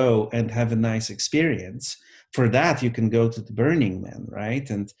you go and have a nice experience. For that, you can go to the Burning Man, right?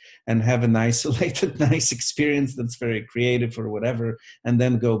 And have an isolated, nice experience that's very creative or whatever, and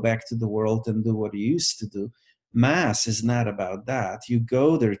then go back to the world and do what you used to do. Mass is not about that. You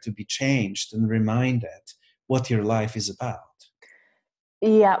go there to be changed and reminded what your life is about.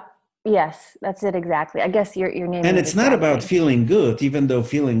 Yep. Yes, that's it exactly. I guess you're naming And it it's not about exactly. feeling good, even though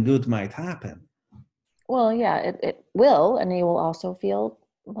feeling good might happen. Well, yeah, it will, and you will also feel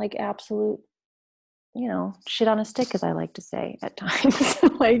like absolute, shit on a stick, as I like to say at times.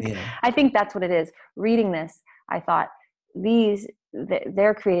 Like, Yeah. I think that's what it is. Reading this, I thought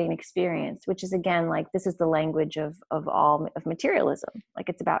they're creating an experience, which is again, like, this is the language of materialism. Like,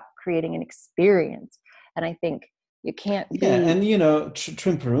 it's about creating an experience. And I think you can't Yeah, be, and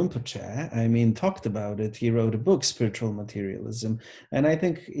Trungpa Rinpoche, I mean, talked about it. He wrote a book, Spiritual Materialism, and I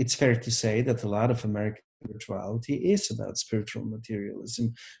think it's fair to say that a lot of American spirituality is about spiritual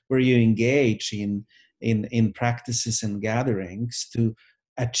materialism, where you engage in practices and gatherings to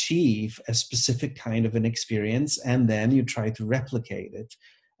achieve a specific kind of an experience, and then you try to replicate it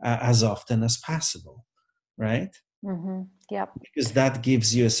as often as possible, right? yep. Because that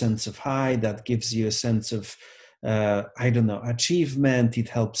gives you a sense of high, that gives you a sense of I don't know, achievement. It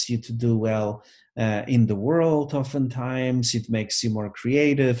helps you to do well in the world. Oftentimes it makes you more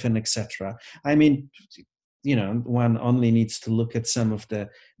creative, and etc. I mean, one only needs to look at some of the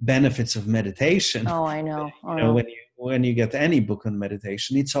benefits of meditation. Oh, I know. Oh, no. When you get any book on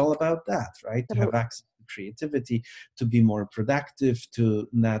meditation, it's all about that, right? To have access to creativity, to be more productive, to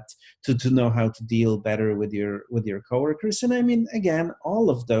not to know how to deal better with your coworkers. And I mean, again,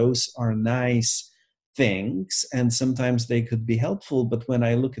 all of those are nice things, and sometimes they could be helpful. But when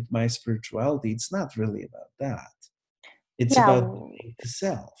I look at my spirituality, it's not really about that. It's Yeah. about doing to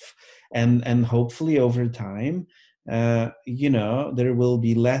self, and hopefully over time, there will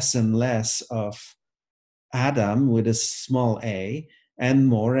be less and less of Adam with a small a, and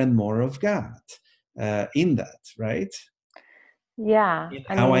more of God in that, right? Yeah. In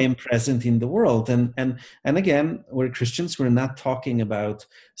I how I mean, am present in the world. And again, we're Christians, we're not talking about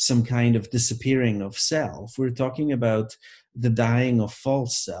some kind of disappearing of self. We're talking about the dying of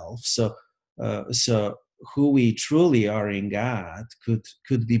false self. So who we truly are in God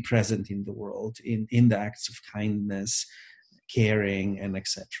could be present in the world in the acts of kindness, caring, and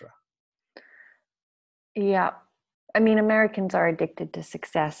etc. yeah. I mean, Americans are addicted to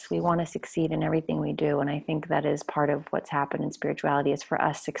success. We want to succeed in everything we do. And I think that is part of what's happened in spirituality is for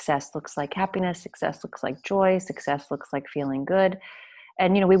us, success looks like happiness. Success looks like joy. Success looks like feeling good.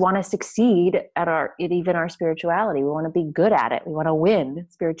 And, we want to succeed at even our spirituality. We want to be good at it. We want to win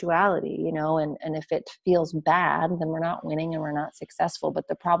spirituality, and if it feels bad, then we're not winning and we're not successful. But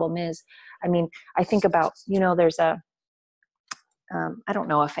the problem is, I mean, I think about, there's I don't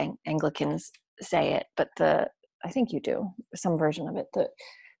know if Anglicans say it, but I think you do some version of it.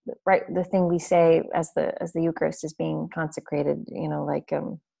 The thing we say as the Eucharist is being consecrated, like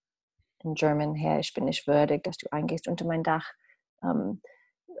in German, Herr, ich bin nicht würdig, dass du eingehst unter mein Dach.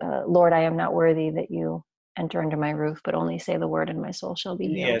 Lord, I am not worthy that you enter under my roof, but only say the word and my soul shall be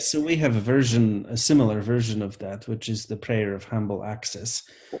healed. Yeah, so we have a similar version of that, which is the prayer of humble access,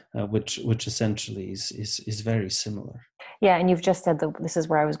 which essentially is very similar. Yeah, and you've just said this is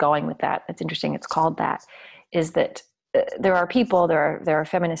where I was going with that. It's interesting. It's called that. Is that there are people, there are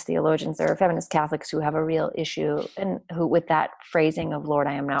feminist theologians, there are feminist Catholics who have a real issue and who with that phrasing of "Lord,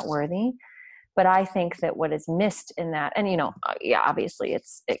 I am not worthy." But I think that what is missed in that, and yeah, obviously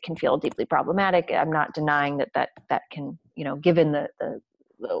it can feel deeply problematic. I'm not denying that can, given the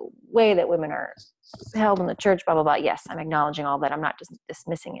way that women are held in the church, blah blah blah. Yes, I'm acknowledging all that. I'm not just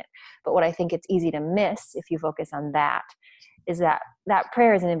dismissing it. But what I think it's easy to miss if you focus on that is that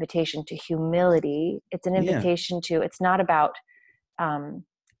prayer is an invitation to humility. It's an invitation to. It's not about.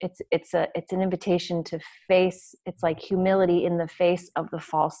 It's an invitation to face. It's like humility in the face of the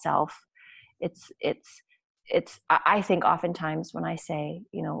false self. I think oftentimes when I say,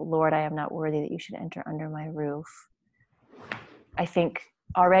 Lord, I am not worthy that you should enter under my roof, I think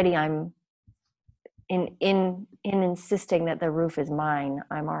already I'm in insisting that the roof is mine,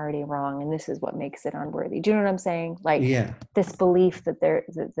 I'm already wrong, and this is what makes it unworthy. Do you know what I'm saying? Like this belief that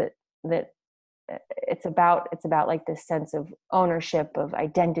that it's about like this sense of ownership, of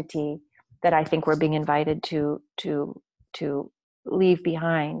identity that I think we're being invited to leave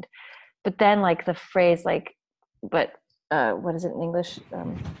behind. But then like the phrase like, but what is it in English?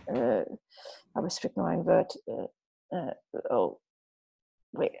 I was speaking my word. Oh,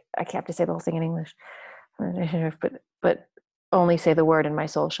 wait, I have to say the whole thing in English. But only say the word and my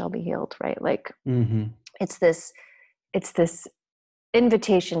soul shall be healed, right? Like Mm-hmm. it's this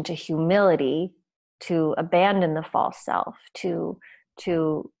invitation to humility, to abandon the false self, to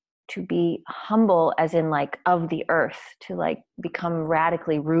to be humble, as in like of the earth, to like become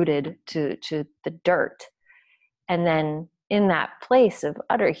radically rooted to the dirt. And then in that place of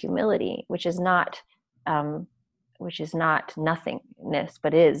utter humility, um, which is not nothingness,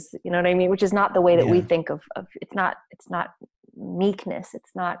 but is, you know what I mean? Which is not the way that we Yeah. think of it's not meekness,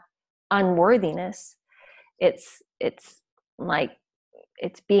 it's not unworthiness. It's like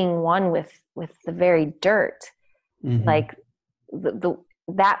it's being one with the very dirt. Mm-hmm. Like the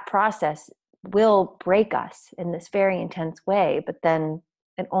that process will break us in this very intense way, but then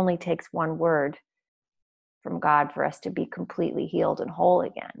it only takes one word from God for us to be completely healed and whole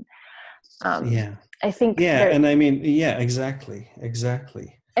again. um Yeah. I think Yeah. there. And I mean, yeah, exactly. Exactly.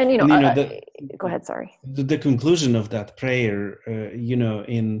 And And, the, go ahead, sorry. the conclusion of that prayer,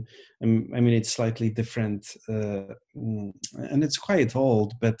 I mean, it's slightly different, and it's quite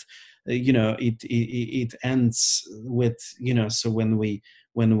old, but it ends with, so when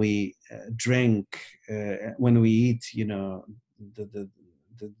we drink, when we eat, the, the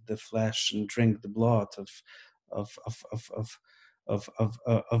the flesh and drink the blood of of of of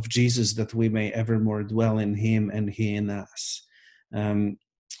of Jesus, that we may evermore dwell in Him and He in us. Um,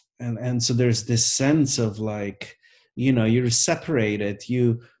 and so there's this sense of like, you're separated.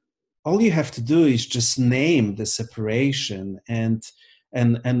 All you have to do is just name the separation, and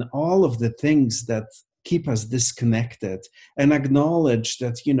all of the things that keep us disconnected, and acknowledge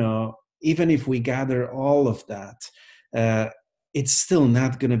that, even if we gather all of that, uh, it's still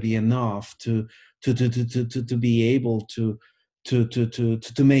not going to be enough to be able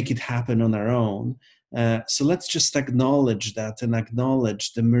to make it happen on our own. So let's just acknowledge that, and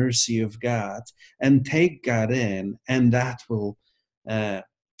acknowledge the mercy of God, and take God in, and that will uh,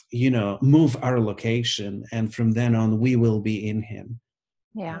 move our location, and from then on we will be in Him.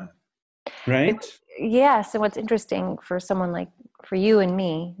 Yeah. It, Right. yeah. So what's interesting for someone like for you and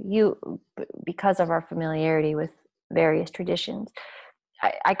me, because of our familiarity with various traditions,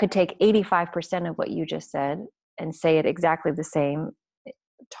 I could take 85% of what you just said and say it exactly the same,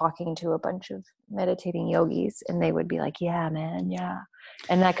 talking to a bunch of meditating yogis, and they would be like, yeah, man, yeah.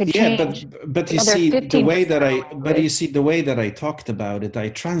 And that could Yeah, change but the you other see the way 15% that of I the but you language. see the way that I talked about it, I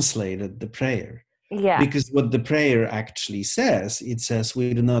translated the prayer. Yeah. Because what the prayer actually says, it says,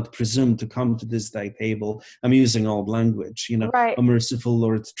 we do not presume to come to this thy table. I'm using old language, Right. O merciful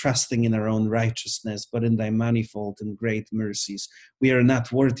Lord, trusting in our own righteousness, but in thy manifold and great mercies. We are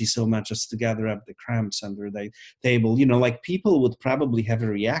not worthy so much as to gather up the crumbs under thy table. Like people would probably have a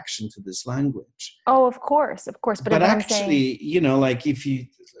reaction to this language. Oh, of course, of course. But But what I'm saying, actually, like if you,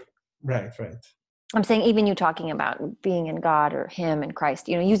 right, right. I'm saying even you talking about being in God or Him and Christ,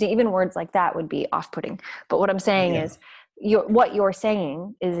 using even words like that would be off-putting. But what I'm saying Yeah. is, what you're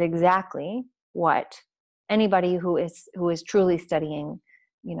saying is exactly what anybody who is truly studying,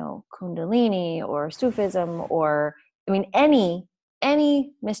 Kundalini or Sufism, or I mean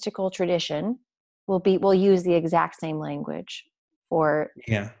any mystical tradition will use the exact same language for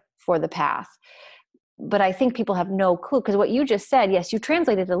Yeah. for the path. But I think people have no clue, because what you just said, yes, you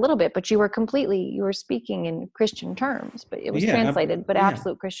translated a little bit, but you were speaking in Christian terms, but it was Yeah. translated, but Yeah.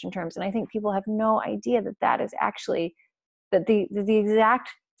 absolute Christian terms. And I think people have no idea that is actually that the exact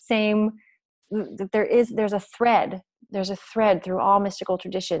same, that there's a thread through all mystical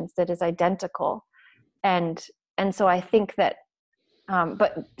traditions that is identical. And so I think that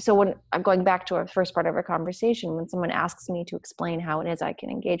but so when I'm going back to our first part of our conversation, when someone asks me to explain how it is I can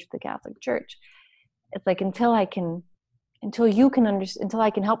engage with the Catholic Church, it's like until I can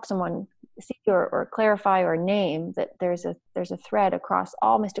help someone see or clarify or name that there's a thread across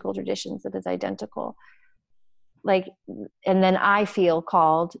all mystical traditions that is identical, like, and then I feel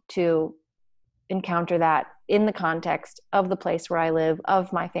called to encounter that in the context of the place where I live,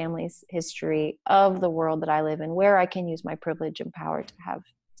 of my family's history, of the world that I live in, where I can use my privilege and power to have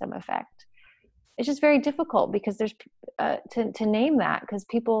some effect. It's just very difficult because there's to name that, because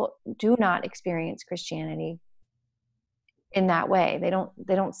people do not experience Christianity in that way. They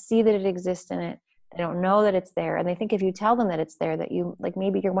don't see that it exists in it. They don't know that it's there, and they think if you tell them that it's there, that you, like,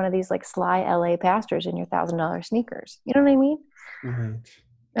 maybe you're one of these like sly LA pastors in your $1,000 sneakers. You know what I mean? Right.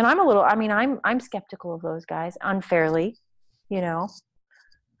 And I'm skeptical of those guys unfairly, you know.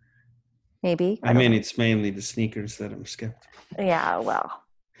 Maybe, I I don't mean, know. it's mainly the sneakers that I'm skeptical. Yeah, well,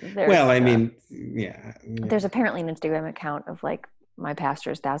 Well, there's I mean, yeah, there's apparently an Instagram account of like my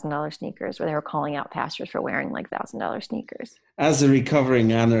pastor's $1,000 sneakers, where they were calling out pastors for wearing like $1,000 sneakers. As a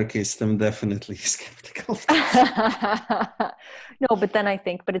recovering anarchist, I'm definitely skeptical of that. No, but then I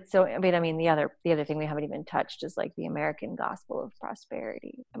think, but it's so, I mean, the other thing we haven't even touched is like the American gospel of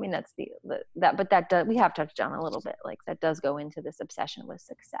prosperity. I mean, that's but that does, we have touched on a little bit, like that does go into this obsession with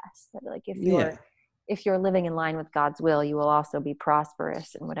success. That like if you're living in line with God's will, you will also be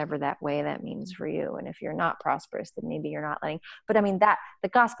prosperous in whatever that way that means for you. And if you're not prosperous, then maybe you're not letting, but I mean, that the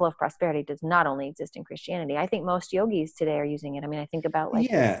gospel of prosperity does not only exist in Christianity. I think most yogis today are using it. I mean, I think about like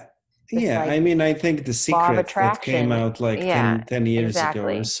this yeah. like I mean, I think The law of Secret that came attraction. out like Yeah, 10 years ago or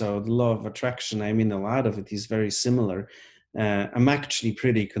exactly. so, the law of attraction, I mean, a lot of it is very similar. I'm actually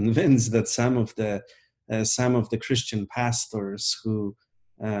pretty convinced that some of the Christian pastors who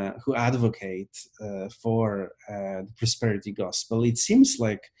advocate for the prosperity gospel, it seems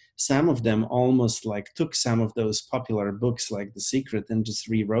like some of them almost like took some of those popular books like The Secret and just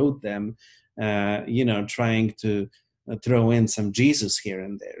rewrote them, trying to throw in some Jesus here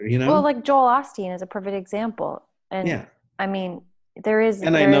and there. Well, like Joel Osteen is a perfect example. And Yeah. I mean,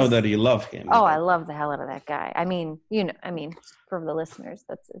 And I know that you love him. Oh, I love the hell out of that guy. I mean, for the listeners,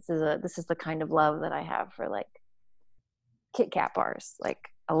 this is the kind of love that I have for like Kit Kat bars. Like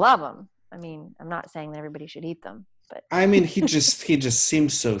I love them. I mean, I'm not saying that everybody should eat them, but I mean, he just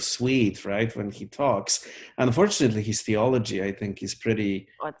seems so sweet, right, when he talks. Unfortunately, his theology, I think, is pretty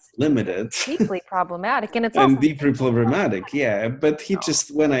limited. Deeply problematic, and it's and also deeply problematic. Yeah, but he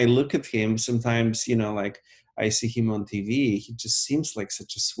just, when I look at him, sometimes like I see him on TV, he just seems like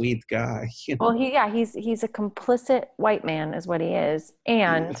such a sweet guy. Well, he's a complicit white man, is what he is,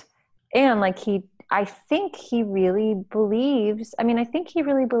 and like I think he really believes. I mean, I think he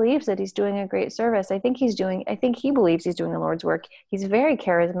really believes that he's doing a great service. I think he believes he's doing the Lord's work. He's very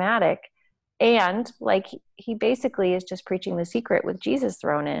charismatic, and like he basically is just preaching the secret with Jesus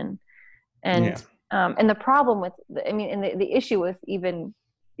thrown in, and the problem with, I mean, and the issue with even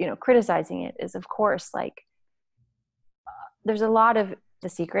criticizing it is, of course, like there's a lot of the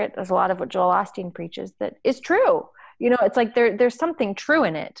secret. There's a lot of what Joel Osteen preaches that is true. It's like there's something true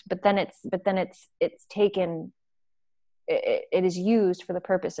in it, but then it's taken. It is used for the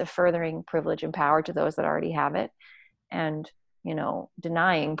purpose of furthering privilege and power to those that already have it, and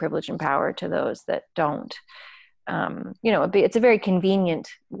denying privilege and power to those that don't. It's a very convenient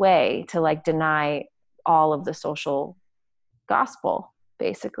way to like deny all of the social gospel,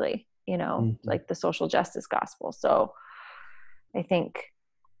 basically. Like the social justice gospel. So I think,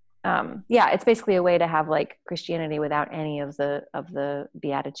 it's basically a way to have like Christianity without any of the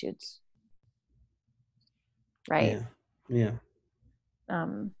Beatitudes, right? Yeah.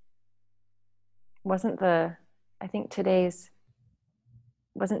 Wasn't today's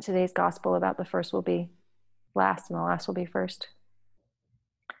gospel about the first will be last and the last will be first?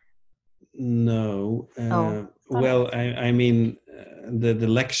 No. Well, I mean, the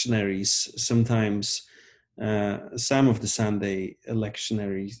lectionaries sometimes. Some of the Sunday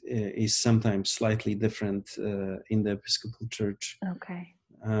lectionary is sometimes slightly different in the Episcopal Church. Okay.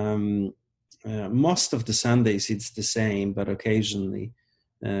 Most of the Sundays it's the same, but occasionally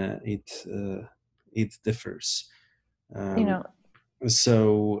it differs.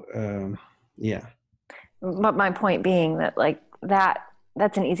 Yeah. But my point being that like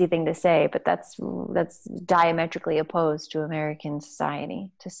that's an easy thing to say, but that's diametrically opposed to American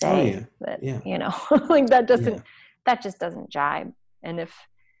society to say that, like that just doesn't jibe. And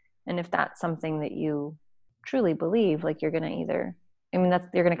if that's something that you truly believe, like you're going to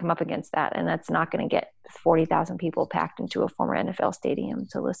you're going to come up against that, and that's not going to get 40,000 people packed into a former NFL stadium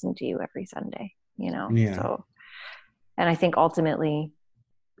to listen to you every Sunday, So, and I think ultimately,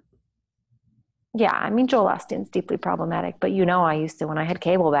 I mean, Joel Osteen's deeply problematic, but I used to, when I had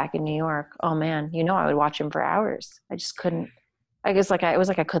cable back in New York, oh man, I would watch him for hours. I just couldn't, I guess it was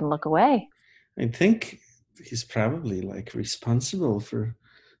like I couldn't look away. I think he's probably like responsible for,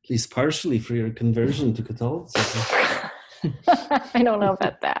 at least partially, for your conversion to Catholicism. I don't know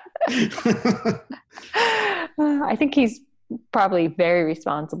about that. I think he's probably very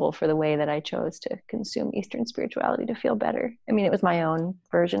responsible for the way that I chose to consume Eastern spirituality to feel better. I mean, it was my own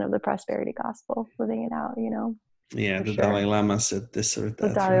version of the prosperity gospel, living it out, Yeah, the Dalai Lama said this or that. The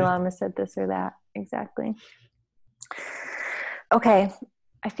Dalai Lama said this or that. Exactly. Okay.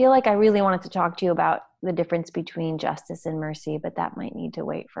 I feel like I really wanted to talk to you about the difference between justice and mercy, but that might need to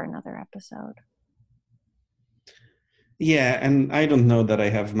wait for another episode. Yeah, and I don't know that I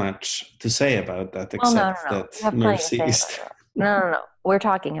have much to say about that, except that mercy is... No. We're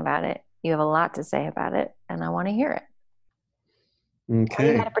talking about it. You have a lot to say about it, and I want to hear it. Okay.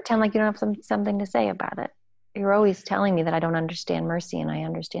 Why you got to pretend like you don't have something to say about it? You're always telling me that I don't understand mercy and I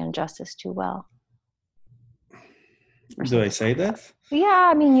understand justice too well. Or Do I something say like that. that? Yeah,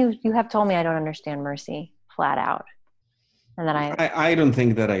 I mean, you have told me I don't understand mercy flat out. And that I don't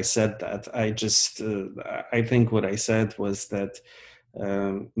think that I said that. I think what I said was that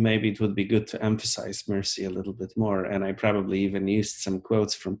maybe it would be good to emphasize mercy a little bit more. And I probably even used some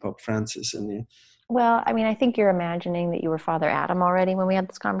quotes from Pope Francis in it. Well, I mean, I think you're imagining that you were Father Adam already when we had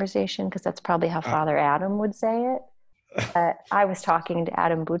this conversation, because that's probably how Uh, Father Adam would say it. I was talking to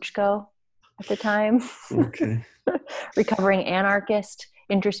Adam Bucko at the time, okay. recovering anarchist,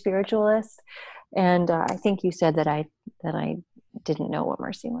 interspiritualist, and I think you said that I didn't know what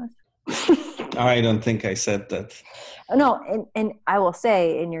mercy was. I don't think I said that. No, and I will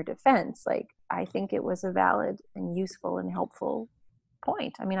say in your defense, like I think it was a valid and useful and helpful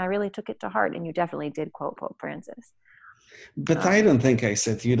point. I mean, I really took it to heart, and you definitely did quote Pope Francis. But I don't think I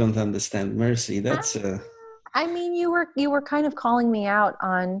said you don't understand mercy. That's I mean, you were kind of calling me out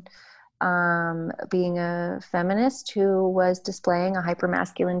on being a feminist who was displaying a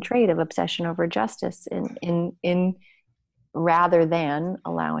hypermasculine trait of obsession over justice in rather than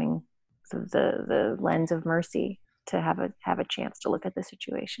allowing the lens of mercy to have a chance to look at the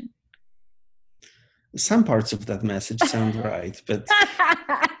situation. some parts of that message sound right, but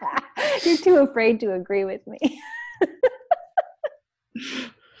You're too afraid to agree with me.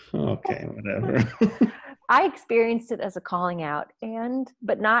 okay, whatever. I experienced it as a calling out,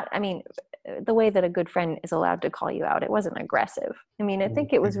 but not, I mean, the way that a good friend is allowed to call you out. It wasn't aggressive. I mean, I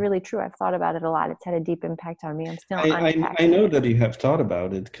think it was really true. I've thought about it a lot. It's had a deep impact on me. I'm still I unpacking know it. that you have thought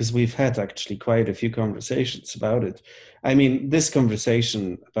about it because we've had actually quite a few conversations about it. I mean, this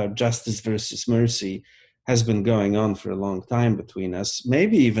conversation about justice versus mercy has been going on for a long time between us,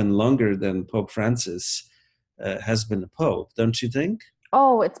 maybe even longer than Pope Francis has been a pope, don't you think?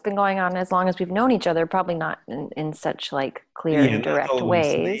 Oh, it's been going on as long as we've known each other, probably not in such like clear Yeah, and not direct always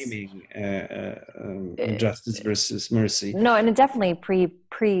ways. naming Uh, justice versus mercy. No, and it definitely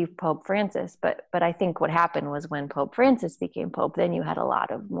pre Pope Francis, but I think what happened was when Pope Francis became Pope, then you had a lot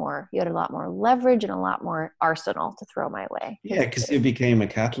more leverage and a lot more arsenal to throw my way. Yeah, because you became a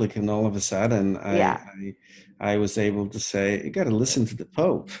Catholic, and all of a sudden, Yeah, I was able to say, you got to listen to the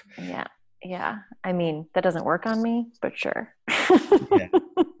Pope. yeah, yeah. I mean, that doesn't work on me, but sure. Yeah.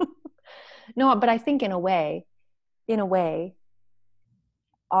 No, but I think in a way,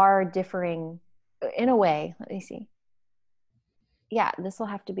 are differing. In a way, let me see. Yeah, this will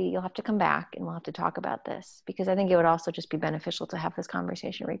have to be, you'll have to come back and we'll have to talk about this, because I think it would also just be beneficial to have this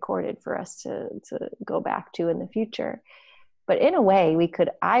conversation recorded for us to go back to in the future. But in a way,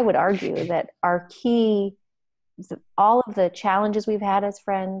 I would argue that all of the challenges we've had as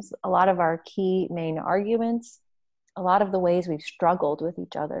friends, a lot of our key main arguments, a lot of the ways we've struggled with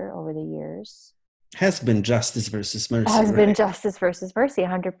each other over the years Has been justice versus mercy, has been right? justice versus mercy,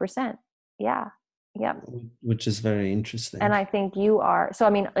 100%. Yeah. Yep. Which is very And interesting. I think you are, so I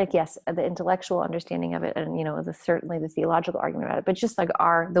mean, like, yes, the intellectual understanding of it, and certainly the theological argument about it, but just like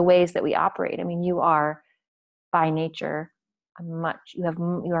the ways that we operate. I mean, you are by nature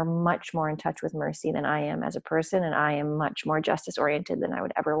you are much more in touch with mercy than I am as a person, and I am much more justice oriented than I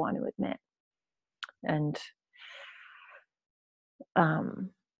would ever want to admit. And um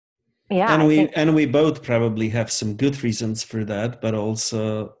yeah, I think And we both probably have some good reasons for that, but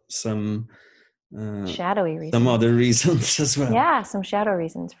also uh, shadowy some reasons. other reasons as well. Yeah, some shadow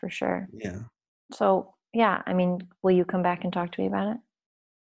reasons for sure. Yeah, So yeah, I mean, will you come back and talk to me about it?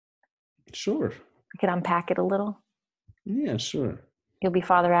 sure. I could unpack it a little. Yeah, sure. You'll be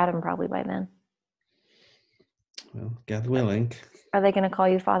Father Adam probably by then. Well, God willing. Are they going to call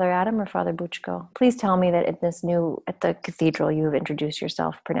you Father Adam or Father Buchko? Please tell me that at the cathedral you have introduced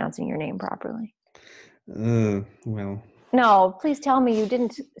yourself pronouncing your name properly. Well, No, please tell me you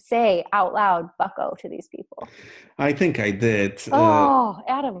didn't say out loud Bucko to these people. I think I did. Oh,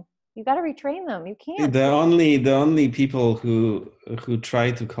 Adam, you got to retrain them. You can't. The only people who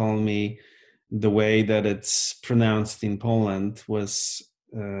try to call me the way that it's pronounced in Poland was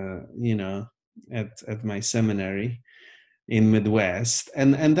at my seminary in Midwest,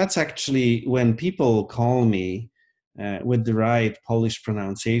 and that's actually when people call me with the right Polish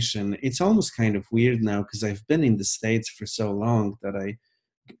pronunciation. It's almost kind of weird now because I've been in the States for so long that I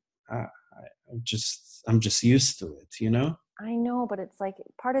I'm just used to it, you know. I know, but it's like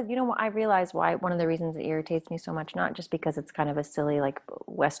part of, what I realize why one of the reasons it irritates me so much, not just because it's kind of a silly, like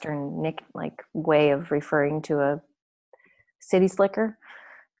Western Nick, like way of referring to a city slicker,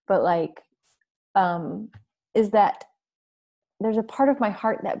 but like, um, is that there's a part of my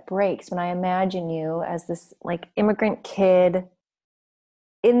heart that breaks when I imagine you as this like immigrant kid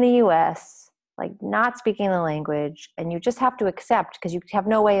in the US, like not speaking the language, and you just have to accept, because you have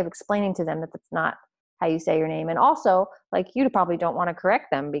no way of explaining to them that that's not how you say your name. And also, like, you probably don't want to correct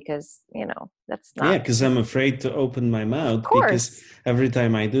them because, that's not. Yeah, because I'm afraid to open my Of mouth, because course. every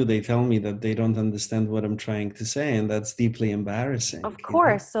time I do, they tell me that they don't understand what I'm trying to say, and that's deeply embarrassing. Of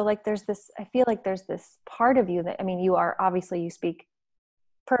course. So like I feel like there's this part of you that, I mean, you speak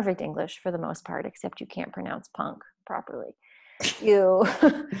perfect English for the most part, except you can't pronounce punk properly. You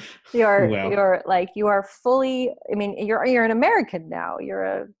Well, you are fully, I mean, you're an American now. You're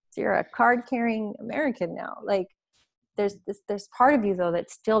a card carrying American now. Like, there's part of you though that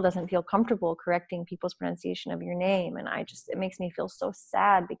still doesn't feel comfortable correcting people's pronunciation of your name, and it makes me feel so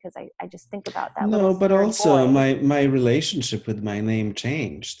sad, because I just think about that little no, but scared also boy. my relationship with my name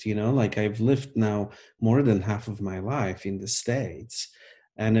changed, like I've lived now more than half of my life in the States.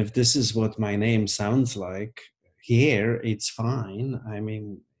 And if this is what my name sounds like here, it's fine. I mean,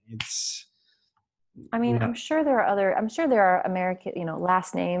 it's I mean, not. I'm sure there are American,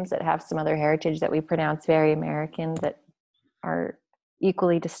 last names that have some other heritage that we pronounce very American that are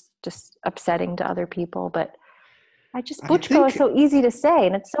equally just upsetting to other people. But I Buchko is think, so easy to say,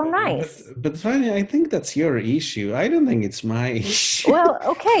 and it's so but nice. but Fanny, I think that's your issue. I don't think it's my issue. Well,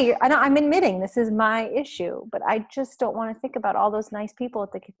 okay, I'm admitting this is my issue, but I just don't want to think about all those nice people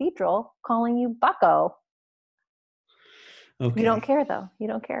at the cathedral calling you Bucko. You don't Okay, care, though. You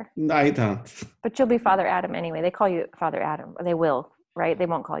don't care. I don't. But you'll be Father Adam anyway. They call you Father Adam, or they will, right? They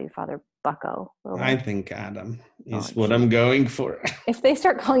won't call you Father Bucko, will I they? think Adam Oh, is what I'm geez. going for. If they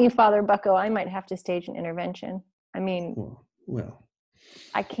start calling you Father Bucko, I might have to stage an intervention. I mean, Well,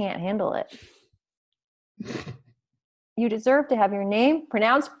 I can't handle it. You deserve to have your name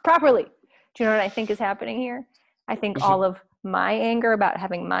pronounced properly. Do you know what I think is happening here? I think all of my anger about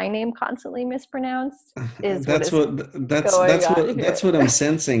having my name constantly mispronounced is what that's is what that's going that's on what here. that's what I'm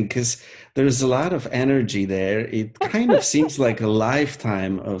sensing, because there's a lot of energy there. It kind of seems like a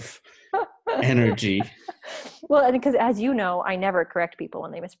lifetime of energy. Well, and because, as you know, I never correct people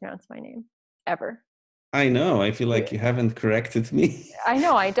when they mispronounce my name, ever. I know. I feel like you haven't corrected me. I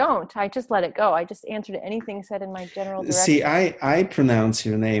know I don't. I just let it go. I just answer to anything said in my general See, direction. I pronounce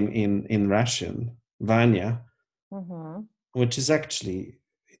your name in Russian, Vanya, Mm-hmm. which is actually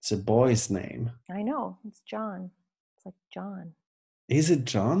it's a boy's name. I know. It's John. It's like John. Is it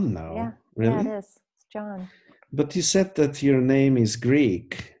John Yeah. now? Yeah, it Really? is. It's John. But you said that your name is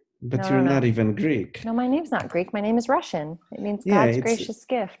Greek, but No, you're no, not no. even Greek. No, my name's not Greek. My name is Russian. It means Yeah, God's it's gracious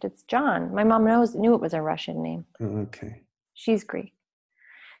gift. It's John. My mom knew it was a Russian name. okay. She's Greek.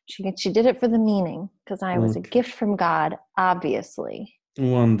 She did it for the meaning, because I was a Okay. gift from God, obviously.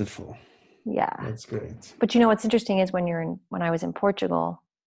 Wonderful. Yeah. That's great. But what's interesting is when I was in Portugal,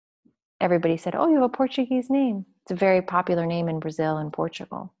 everybody said, "Oh, you have a Portuguese name." It's a very popular name in Brazil and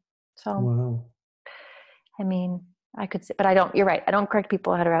Portugal. So, Wow. I mean, I could say, but I don't. You're right. I don't correct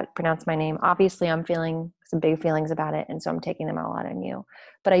people how to pronounce my name. Obviously, I'm feeling some big feelings about it, and so I'm taking them all out on you.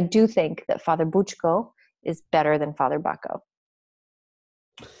 But I do think that Father Buchko is better than Father Bucko.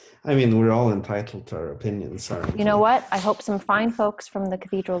 I mean, we're all entitled to our opinions, aren't You know we? what? I hope some fine folks from the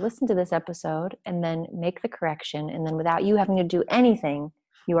cathedral listen to this episode and then make the correction. And then, without you having to do anything,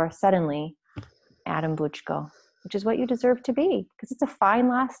 you are suddenly Adam Buchko, which is what you deserve to be, because it's a fine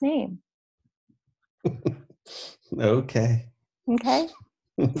last name. Okay. Okay?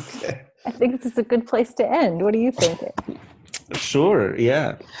 Okay. I think this is a good place to end. What do you think? Sure.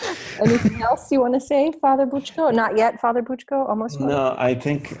 Yeah. Anything else you want to say, Father Buchko? Not yet, Father Buchko. Almost, Father No, Buchko. I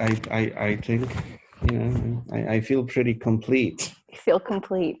think I feel pretty complete. I feel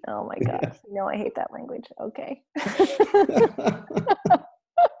complete. Oh my gosh. I hate that language. Okay.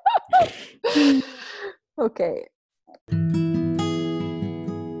 Okay.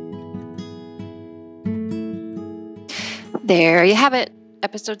 There you have it.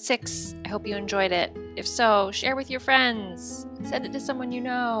 Episode 6. I hope you enjoyed it. If so, share with your friends. Send it to someone you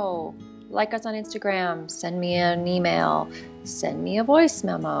know. Like us on Instagram. Send me an email. Send me a voice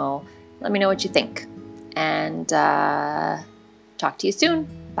memo. Let me know what you think. And talk to you soon.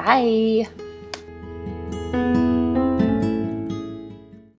 Bye.